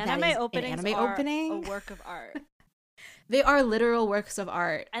hype anime that is openings an anime are opening, a work of art. They are literal works of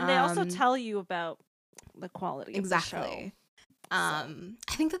art, and they also tell you about the quality of the show. I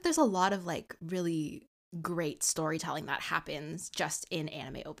think that there's a lot of like really great storytelling that happens just in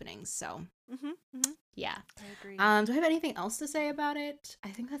anime openings. So yeah, I agree. Do I have anything else to say about it? I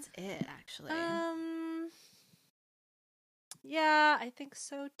think that's it, actually. Yeah, I think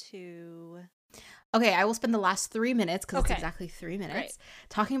so too. Okay, I will spend the last 3 minutes, because it's exactly 3 minutes,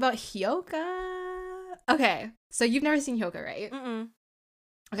 talking about Hyoka. Okay, so you've never seen Hyoka, right?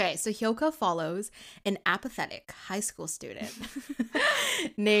 Okay, so Hyoka follows an apathetic high school student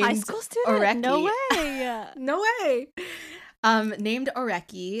named high school student? Oreki. No way. No way. Named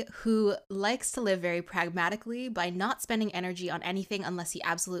Oreki, who likes to live very pragmatically by not spending energy on anything unless he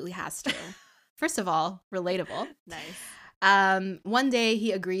absolutely has to. First of all, relatable. Nice. One day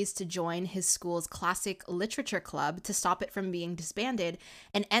he agrees to join his school's classic literature club to stop it from being disbanded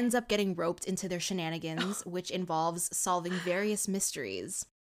and ends up getting roped into their shenanigans, which involves solving various mysteries.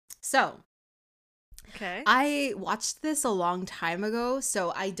 So, Okay. I watched this a long time ago,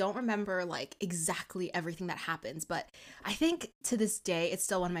 so I don't remember like exactly everything that happens, but I think to this day it's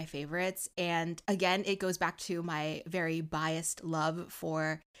still one of my favorites. And again, it goes back to my very biased love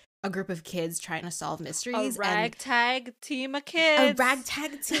for a group of kids trying to solve mysteries. A ragtag team of A kids.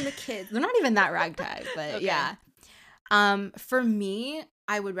 ragtag team of kids. They're not even that ragtag, but Okay. yeah. For me,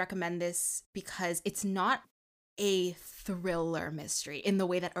 I would recommend this because it's not a thriller mystery in the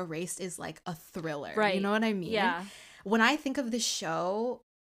way that Erased is like a thriller. Right. You know what I mean? Yeah. When I think of this show,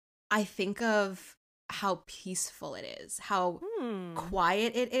 I think of how peaceful it is, how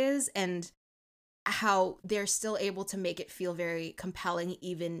quiet it is, and how they're still able to make it feel very compelling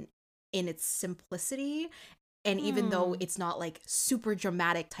even in its simplicity, and even though it's not like super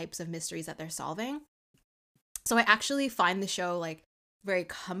dramatic types of mysteries that they're solving. So I actually find the show like very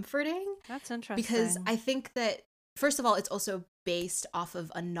comforting. That's interesting. Because I think that, first of all, it's also based off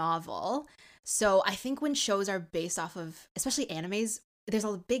of a novel. So I think when shows are based off of, especially animes, there's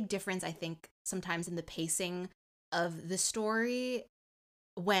a big difference, I think, sometimes in the pacing of the story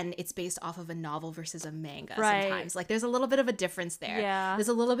when it's based off of a novel versus a manga. Right. Sometimes like there's a little bit of a difference there. Yeah. There's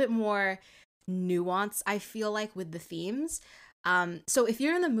a little bit more nuance, I feel like, with the themes. So if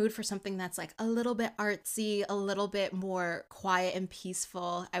you're in the mood for something that's like a little bit artsy, a little bit more quiet and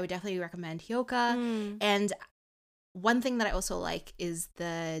peaceful, I would definitely recommend Hyoka. And one thing that I also like is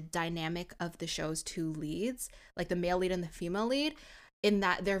the dynamic of the show's two leads, like the male lead and the female lead, in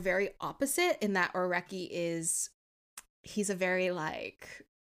that they're very opposite, in that Oreki he's a very like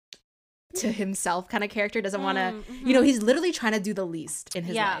to himself kind of character, doesn't want to, you know, he's literally trying to do the least in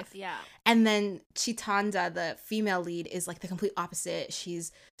his life. Yeah. And then Chitanda, the female lead, is like the complete opposite.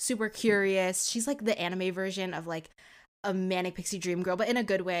 She's super curious. She's like the anime version of like a manic pixie dream girl, but in a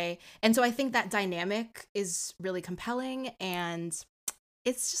good way. And so I think that dynamic is really compelling, and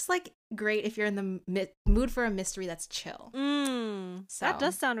it's just like great if you're in the mood for a mystery that's chill. So, that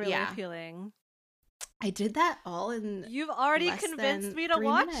does sound really appealing. I did that all in You've already convinced me to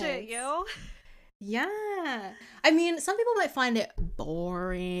watch it, yo. Yeah. I mean, some people might find it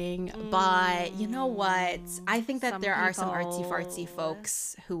boring, but you know what? I think that there are some artsy-fartsy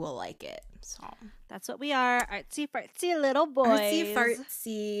folks who will like it. So that's what we are, artsy-fartsy little boys.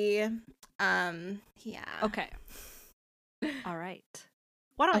 Artsy-fartsy. Yeah. Okay. All right.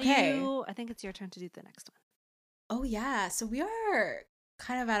 Why don't you... I think it's your turn to do the next one. Oh, yeah. So we are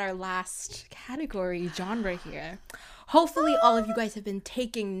kind of at our last category genre here. Hopefully all of you guys have been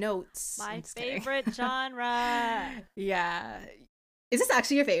taking notes. My favorite genre. Yeah. Is this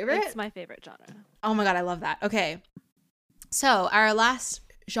actually your favorite? It's my favorite genre. Oh my god, I love that. Okay. So our last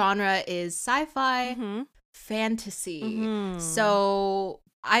genre is sci-fi fantasy. So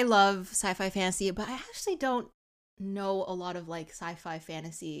I love sci-fi fantasy, but I actually don't know a lot of like sci-fi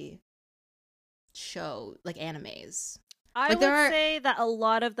fantasy show, like animes. I would say that a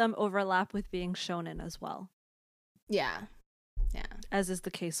lot of them overlap with being shonen as well. Yeah. Yeah. As is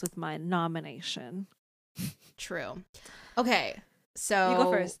the case with my nomination. True. Okay. So you go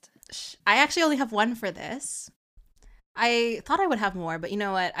first. I actually only have one for this. I thought I would have more, but you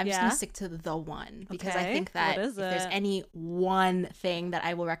know what? I'm just going to stick to the one because I think that if there's any one thing that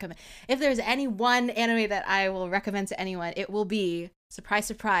I will recommend, if there's any one anime that I will recommend to anyone, it will be, surprise,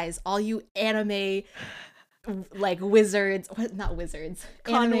 surprise, all you anime like wizards, not wizards,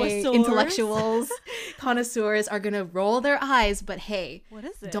 anime intellectuals, connoisseurs are gonna roll their eyes, but hey, what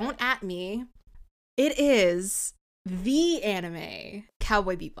is it? Don't at me. It is the anime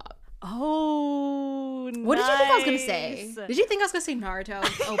Cowboy Bebop. Oh, what did you think I was gonna say? Did you think I was gonna say Naruto?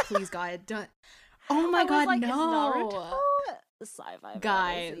 Oh please, God, don't. Oh my God, like, no. Sci-fi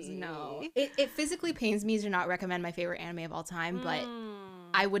guys, fantasy. No. It physically pains me to not recommend my favorite anime of all time, but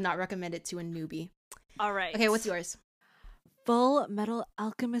I would not recommend it to a newbie. All right. Okay, what's yours? Full Metal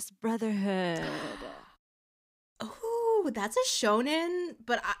Alchemist Brotherhood. Oh, that's a shonen,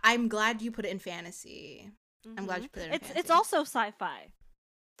 but I'm glad you put it in fantasy. I'm glad you put it in fantasy. It's also sci-fi.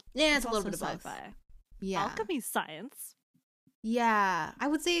 Yeah, it's a little bit of both. Sci-fi. Yeah. Alchemy's science. Yeah. I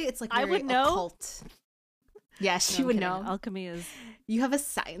would say it's like very I would know. Occult. Yeah, she would know. Alchemy is... You have a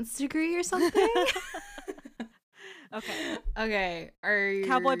science degree or something? Okay.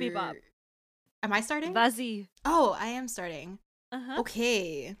 Cowboy Bebop. Am I starting? Vas-y. Oh, I am starting.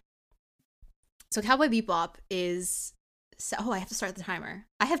 Okay. So Cowboy Bebop is... I have to start the timer.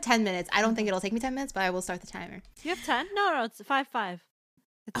 I have 10 minutes. I don't think it'll take me 10 minutes, but I will start the timer. You have 10? No, it's 5.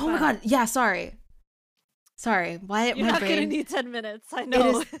 Oh my God. Yeah, sorry. Sorry, why You're my not brain? gonna need 10 minutes. I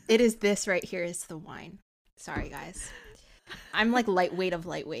know. It is this right here is the wine. Sorry, guys. I'm like lightweight of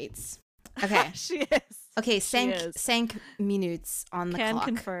lightweights. Okay. She is. Okay, She is. sank minutes on the Can clock.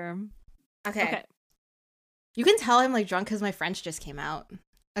 confirm. Okay. You can tell I'm like drunk because my French just came out.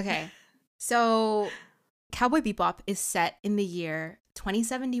 Okay. So Cowboy Bebop is set in the year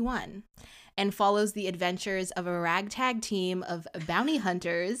 2071 and follows the adventures of a ragtag team of bounty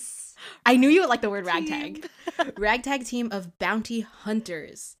hunters. I knew you would like the word ragtag. Ragtag team of bounty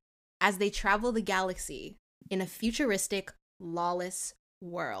hunters as they travel the galaxy in a futuristic, lawless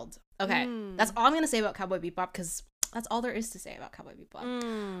world. Okay, that's all I'm going to say about Cowboy Bebop because that's all there is to say about Cowboy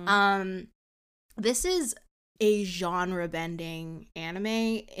Bebop. This is a genre-bending anime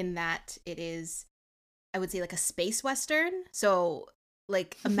in that it is, I would say, like a space western. So,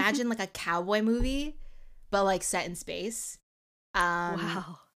 like, imagine like a cowboy movie, but like set in space.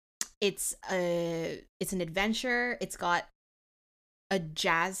 Wow. It's an adventure. It's got a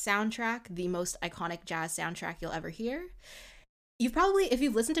jazz soundtrack, the most iconic jazz soundtrack you'll ever hear. You've probably, if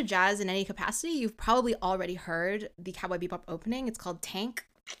you've listened to jazz in any capacity, you've probably already heard the Cowboy Bebop opening. It's called Tank.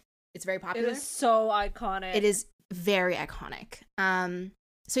 It's very popular. It is so iconic. It is very iconic.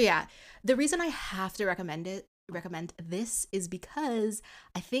 So yeah, the reason I have to recommend this is because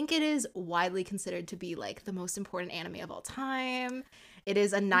I think it is widely considered to be like the most important anime of all time. It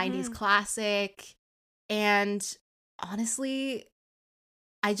is a 90s classic. And honestly,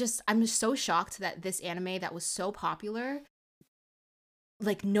 I'm just so shocked that this anime that was so popular,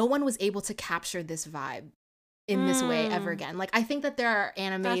 like no one was able to capture this vibe in this way ever again. Like I think that there are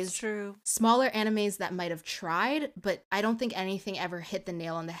animes, That's true, smaller animes that might have tried, but I don't think anything ever hit the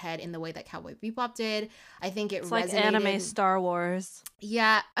nail on the head in the way that Cowboy Bebop did. I think it's resonated. Like anime Star Wars.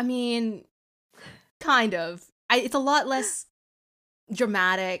 Yeah, I mean, kind of. It's a lot less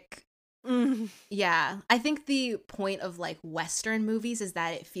dramatic. Yeah, I think the point of like Western movies is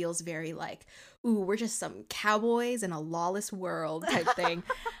that it feels very like, ooh, we're just some cowboys in a lawless world type thing.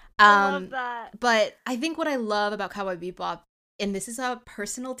 I love that. But I think what I love about Cowboy Bebop, and this is a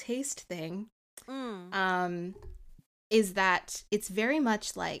personal taste thing, is that it's very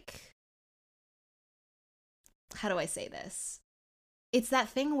much like, how do I say this? It's that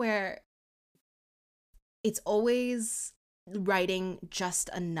thing where it's always writing just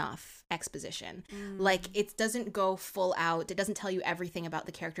enough exposition. Like it doesn't go full out. It doesn't tell you everything about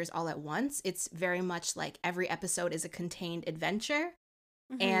the characters all at once. It's very much like every episode is a contained adventure.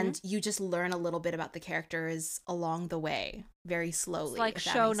 And you just learn a little bit about the characters along the way, very slowly. It's like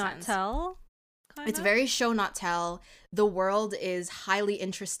show, not tell. It's very show, not tell. The world is highly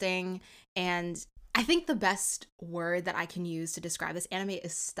interesting. And I think the best word that I can use to describe this anime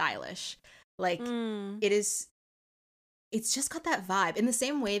is stylish. Like, it's just got that vibe. In the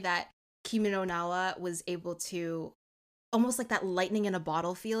same way that Kimi no Na wa was able to, almost like that lightning in a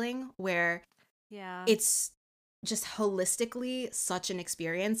bottle feeling, where it's just holistically such an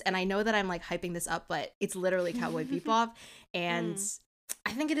experience. And I know that I'm like hyping this up, but it's literally Cowboy Bebop. And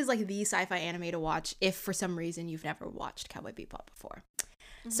I think it is like the sci-fi anime to watch if for some reason you've never watched Cowboy Bebop before.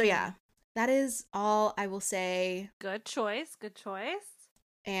 So yeah, that is all I will say. Good choice. Good choice.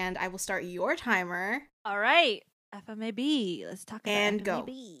 And I will start your timer. All right. FMAB. Let's talk about and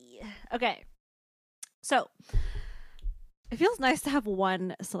FMAB. Go. Okay. So it feels nice to have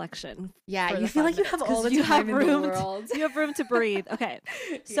one selection. Yeah, you feel like you have all the time in the world. You have room to breathe. Okay.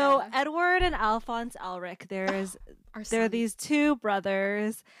 So Edward and Alphonse Elric, there are these two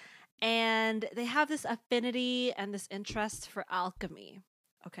brothers, and they have this affinity and this interest for alchemy.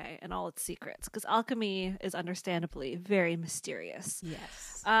 Okay, and all its secrets, because alchemy is understandably very mysterious.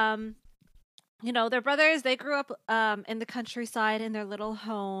 Yes. You know, they're brothers. They grew up in the countryside in their little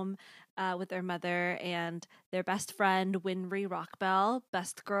home with their mother and their best friend, Winry Rockbell.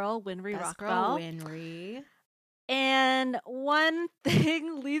 Best girl, Winry Rockbell. Winry. And one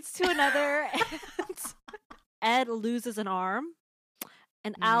thing leads to another, and Ed loses an arm,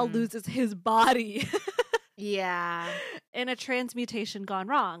 and Al loses his body. Yeah. In a transmutation gone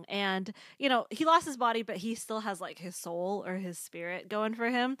wrong. And, you know, he lost his body, but he still has like his soul or his spirit going for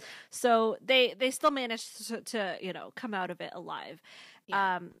him. So they still managed to, you know, come out of it alive.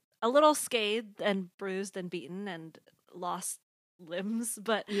 Yeah. A little scathed and bruised and beaten and lost limbs,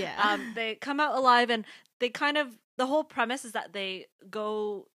 but they come out alive, and they kind of, the whole premise is that they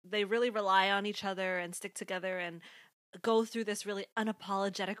really rely on each other and stick together and go through this really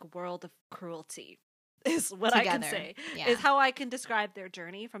unapologetic world of cruelty. Is what together. I can say. Yeah. Is how I can describe their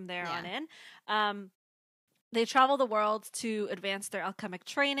journey from there on in. They travel the world to advance their alchemic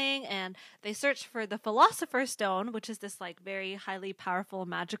training, and they search for the Philosopher's Stone, which is this like very highly powerful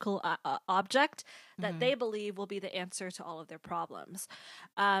magical object that they believe will be the answer to all of their problems.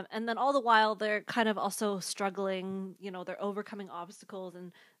 And then all the while, they're kind of also struggling, you know, they're overcoming obstacles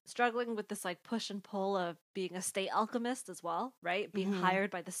and struggling with this like push and pull of being a state alchemist as well, right? Being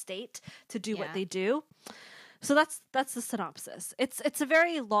hired by the state to do what they do. So that's the synopsis. It's a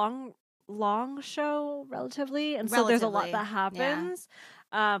very long show relatively, and so there's a lot that happens.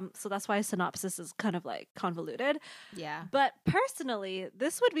 So that's why synopsis is kind of like convoluted. Yeah. But personally,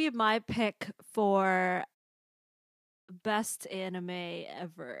 this would be my pick for best anime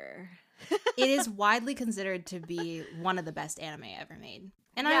ever. It is widely considered to be one of the best anime ever made.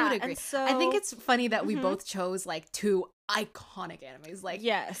 And I would agree. So, I think it's funny that we both chose like two iconic animes, like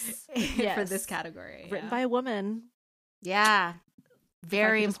yes. for this category. Written by a woman. Yeah.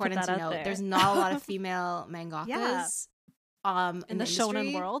 Very important to note. There. There's not a lot of female mangakas in the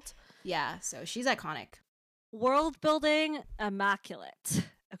shonen world. Yeah, so she's iconic. World building, immaculate.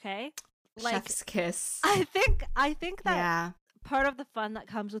 Okay? Like, chef's kiss. I think that part of the fun that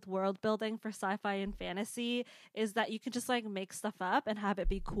comes with world building for sci-fi and fantasy is that you can just like make stuff up and have it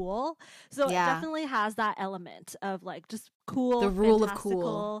be cool. So it definitely has that element of like just cool, the rule of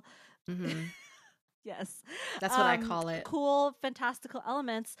cool. Yes. That's what I call it. Cool, fantastical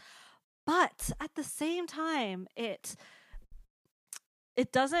elements. But at the same time, it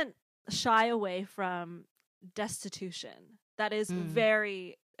doesn't shy away from destitution. That is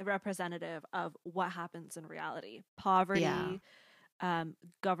very representative of what happens in reality. Poverty,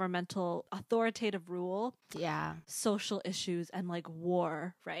 governmental authoritative rule, social issues, and like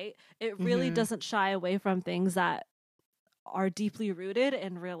war, right? It really doesn't shy away from things that are deeply rooted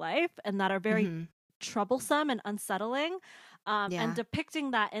in real life and that are very troublesome and unsettling, and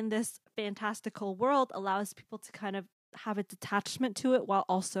depicting that in this fantastical world allows people to kind of have a detachment to it while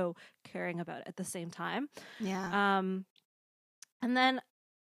also caring about it at the same time. And then,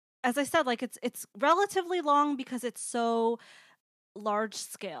 as I said, like it's relatively long because it's so large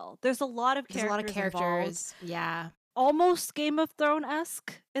scale. There's a lot of characters involved. Almost Game of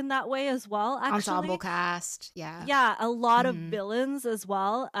Thrones-esque in that way as well, actually. Ensemble cast, a lot of villains as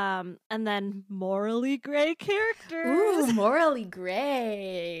well, and then morally gray characters. Ooh, morally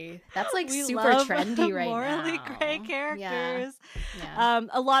gray. That's like super trendy right now. Morally gray characters.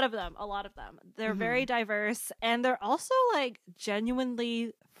 A lot of them. They're very diverse, and they're also like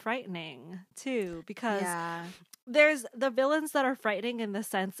genuinely frightening too, because there's the villains that are frightening in the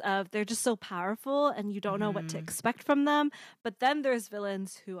sense of they're just so powerful and you don't know what to expect from them. But then there's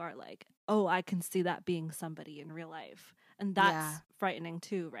villains who are like, oh, I can see that being somebody in real life. And that's frightening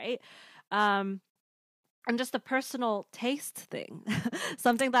too, right? And just the personal taste thing.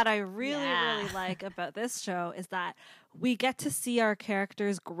 Something that I really, really like about this show is that we get to see our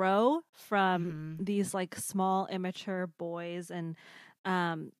characters grow from these like small, immature boys and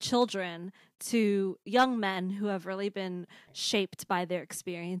children to young men who have really been shaped by their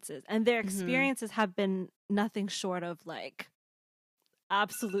experiences, and their experiences have been nothing short of like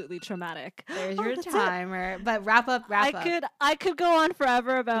absolutely traumatic. There's your timer. But wrap up. I could go on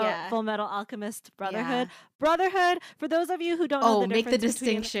forever about Full Metal Alchemist Brotherhood. Brotherhood, for those of you who don't know the difference make the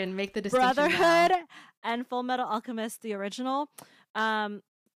distinction Brotherhood now. And Full Metal Alchemist the original. The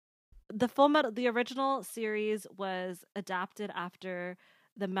original series was adapted after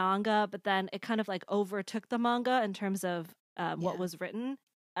the manga, but then it kind of like overtook the manga in terms of what was written.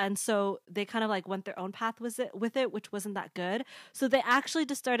 And so they kind of like went their own path with it, which wasn't that good. So they actually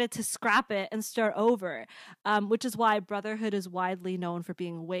just started to scrap it and start over, which is why Brotherhood is widely known for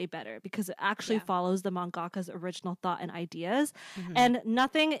being way better, because it actually follows the mangaka's original thought and ideas. And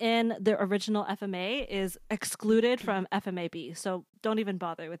nothing in the original FMA is excluded from FMAB. So don't even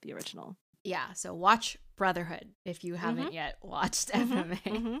bother with the original. Yeah, so watch Brotherhood if you haven't yet watched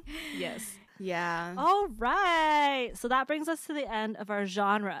FMA. Yes. Yeah. All right. So that brings us to the end of our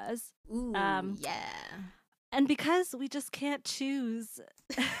genres. Ooh, And because we just can't choose.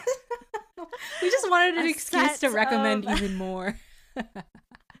 We just wanted an excuse to recommend even more.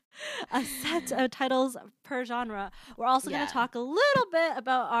 A set of titles per genre. We're also going to talk a little bit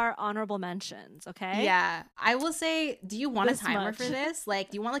about our honorable mentions, okay? Yeah. I will say, do you want a timer for this? Like,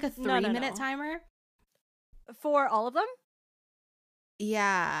 do you want like a 3-minute timer? For all of them?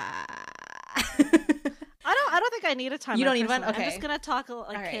 Yeah. I don't think I need a timer. You don't need one? Okay. I'm just going to talk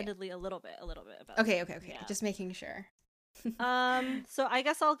candidly a little bit about Okay. Yeah. Just making sure. So I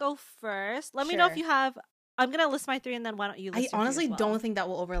guess I'll go first. Let me know if you have. I'm going to list my 3 and then why don't you list I honestly don't think that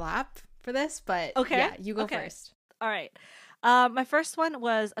will overlap for this, but yeah, you go first. All right. My first one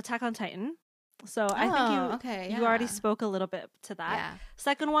was Attack on Titan. So I think you already yeah. spoke a little bit to that. Yeah.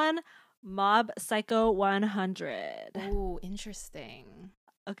 Second one, Mob Psycho 100. Oh, interesting.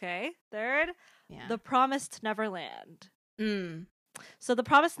 Okay. Third, Yeah. The Promised Neverland. Mm. So The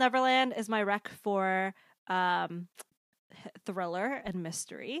Promised Neverland is my rec for thriller and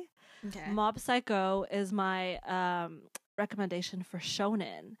mystery. Okay. Mob Psycho is my recommendation for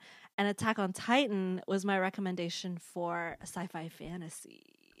shonen. And Attack on Titan was my recommendation for sci-fi fantasy.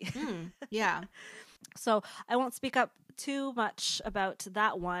 Yeah. So I won't speak up too much about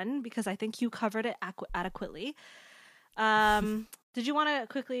that one because I think you covered it adequately. Did you want to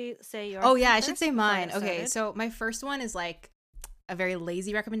quickly say your? Oh yeah, I should say mine. Okay, so my first one is like a very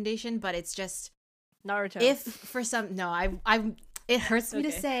lazy recommendation, but it's just Naruto. If for some I'm it hurts me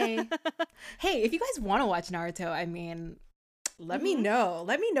to say, hey, if you guys want to watch Naruto, I mean, let me know.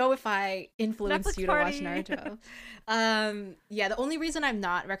 Let me know if I influenced you to watch Naruto. Yeah, the only reason I'm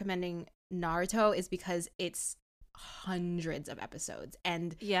not recommending Naruto is because it's hundreds of episodes,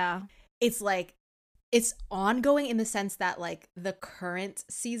 and yeah, it's like it's ongoing in the sense that like the current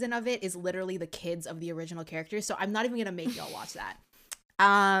season of it is literally the kids of the original characters, so I'm not even gonna make y'all watch that.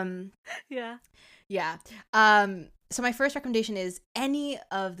 Yeah. So my first recommendation is any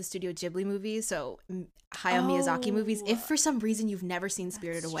of the Studio Ghibli movies, so Hayao Miyazaki movies. If for some reason you've never seen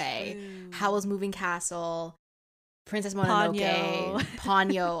Spirited Away, Howl's Moving Castle, Princess Mononoke,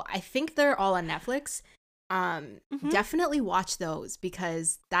 Ponyo, I think they're all on Netflix. Definitely watch those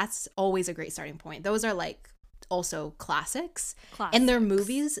because that's always a great starting point. Those are like also classics. And they're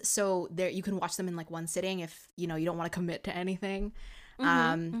movies, so you can watch them in like one sitting if you don't want to commit to anything.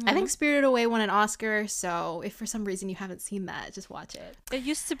 I think Spirited Away won an Oscar, so if for some reason you haven't seen that, just watch it. It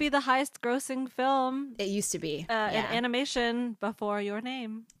used to be the highest grossing film. It used to be. In animation before Your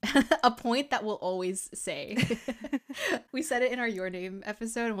Name. A point that we'll always say. We said it in our Your Name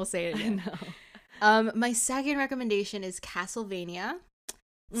episode, and we'll say it again. My second recommendation is Castlevania.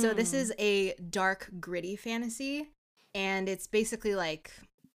 So this is a dark, gritty fantasy, and it's basically like,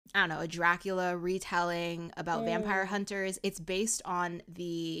 I don't know, a Dracula retelling about vampire hunters. It's based on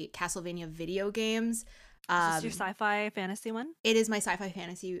the Castlevania video games. Is this your sci-fi fantasy one? It is my sci-fi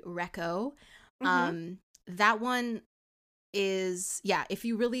fantasy reco. That one is, if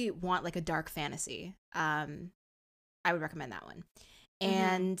you really want like a dark fantasy, I would recommend that one.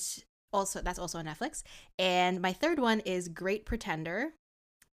 And also, that's also on Netflix. And my third one is Great Pretender.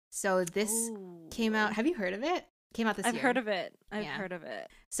 So this came out, have you heard of it? Came out this year. I've heard of it. I've heard of it.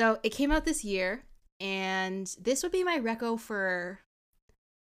 So it came out this year, and this would be my reco for,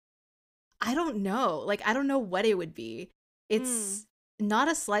 I don't know. Like, I don't know what it would be. It's not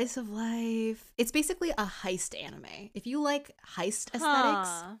a slice of life. It's basically a heist anime. If you like heist aesthetics.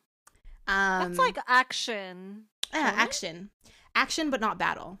 It's like action. Yeah, action, but not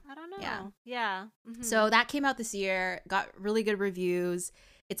battle. I don't know. Yeah. So that came out this year, got really good reviews.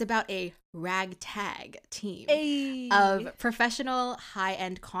 It's about a ragtag team of professional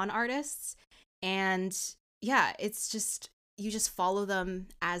high-end con artists. And yeah, it's just, you just follow them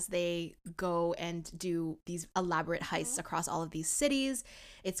as they go and do these elaborate heists across all of these cities.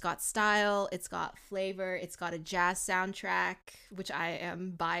 It's got style, it's got flavor, it's got a jazz soundtrack, which I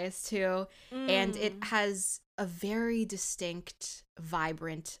am biased to. And it has a very distinct,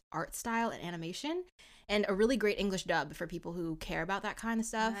 vibrant art style and animation. And a really great English dub for people who care about that kind of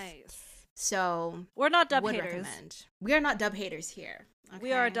stuff. Nice. So we're not dub haters. Recommend. We are not dub haters here. Okay?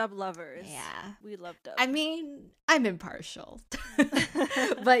 We are dub lovers. Yeah. We love dub. I mean, I'm impartial.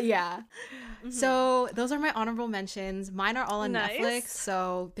 But yeah. So those are my honorable mentions. Mine are all on Netflix.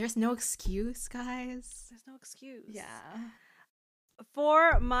 So there's no excuse, guys. There's no excuse. Yeah.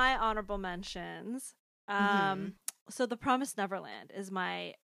 For my honorable mentions, so The Promised Neverland is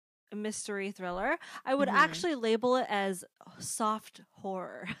my mystery thriller. I would actually label it as soft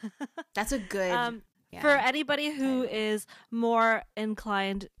horror. That's a good for anybody who is more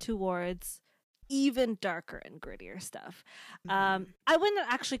inclined towards even darker and grittier stuff. I wouldn't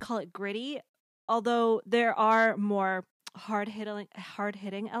actually call it gritty, although there are more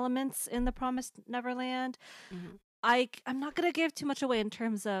hard-hitting elements in The Promised Neverland. I'm not going to give too much away in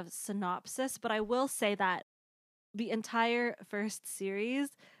terms of synopsis, but I will say that the entire first season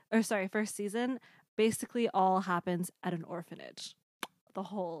basically all happens at an orphanage. The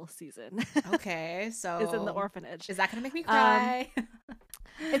whole season. Okay, so is in the orphanage. Is that gonna make me cry?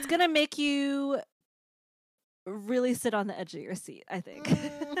 It's gonna make you really sit on the edge of your seat, I think.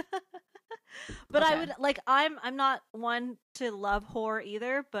 But I would like. I'm not one to love horror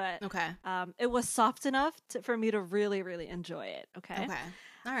either, but it was soft enough for me to really, really enjoy it. Okay.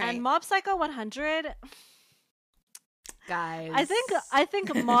 All right. And Mob Psycho 100. Guys, I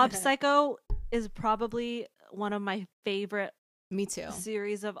think Mob Psycho is probably one of my favorite Me too.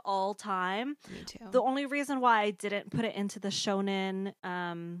 series of all time. Me too. The only reason why I didn't put it into the shonen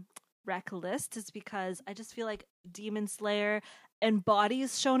rec list is because I just feel like Demon Slayer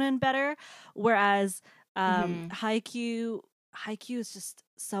embodies shonen better, whereas Haikyuu is just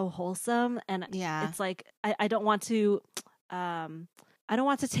so wholesome, and it's like I don't want to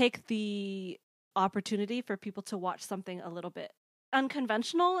take the opportunity for people to watch something a little bit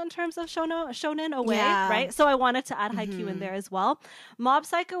unconventional in terms of shonen away, right? So I wanted to add Haikyuu in there as well. Mob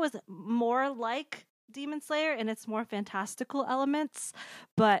Psycho is more like Demon Slayer in its more fantastical elements,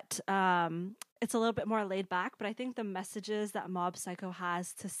 but it's a little bit more laid back. But I think the messages that Mob Psycho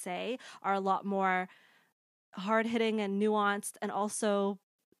has to say are a lot more hard-hitting and nuanced, and also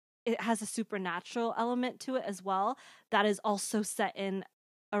it has a supernatural element to it as well that is also set in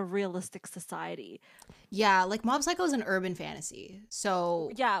a realistic society. Yeah, like Mob Psycho is an urban fantasy.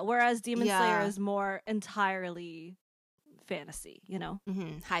 So yeah, whereas Demon Slayer is more entirely fantasy, you know?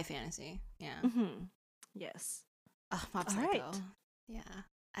 High fantasy. Yeah. Yes. Oh, Mob Psycho. Right. Yeah.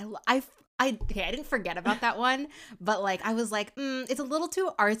 I didn't forget about that one, but like I was like, it's a little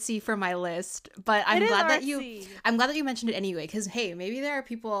too artsy for my list. But I'm glad that you mentioned it anyway, because hey, maybe there are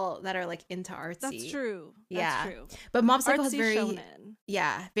people that are like into artsy. That's true. Yeah. That's true. But Mob Psycho has shonen.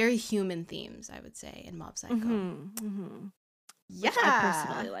 very human themes, I would say, in Mob Psycho. Yeah. Which I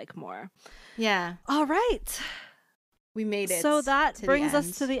personally like more. Yeah. All right. We made it. So that brings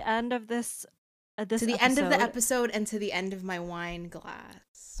us to the end of this end of the episode and to the end of my wine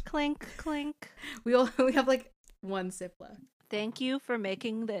glass. Clink, clink. We have like one sip left. Thank you for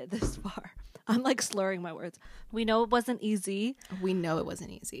making this far. I'm like slurring my words. We know it wasn't easy.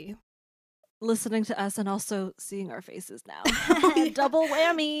 Listening to us and also seeing our faces now. Double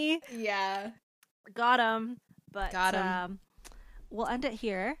whammy. Yeah. Got him. But we'll end it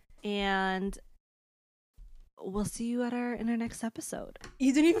here, and we'll see you in our next episode.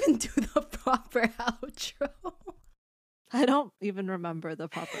 You didn't even do the proper outro. I don't even remember the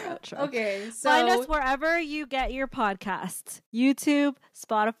proper outro. Okay, so find us wherever you get your podcasts: YouTube,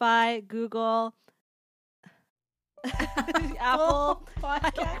 Spotify, Google, Apple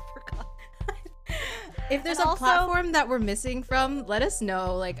Podcast. I forgot. If there's a platform that we're missing from, let us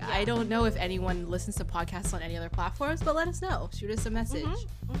know. Like, I don't know if anyone listens to podcasts on any other platforms, but let us know. Shoot us a message.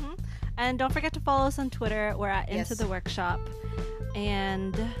 And don't forget to follow us on Twitter. We're at Into the Workshop.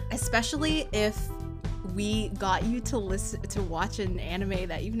 And especially if we got you to watch an anime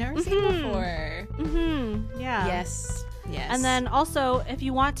that you've never seen before. Yeah. Yes. And then also, if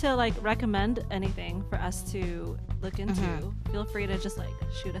you want to like recommend anything for us to look into, feel free to just like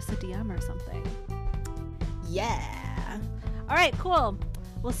shoot us a DM or something. Yeah. All right, cool.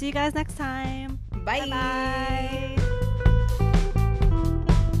 We'll see you guys next time. Bye. Bye-bye.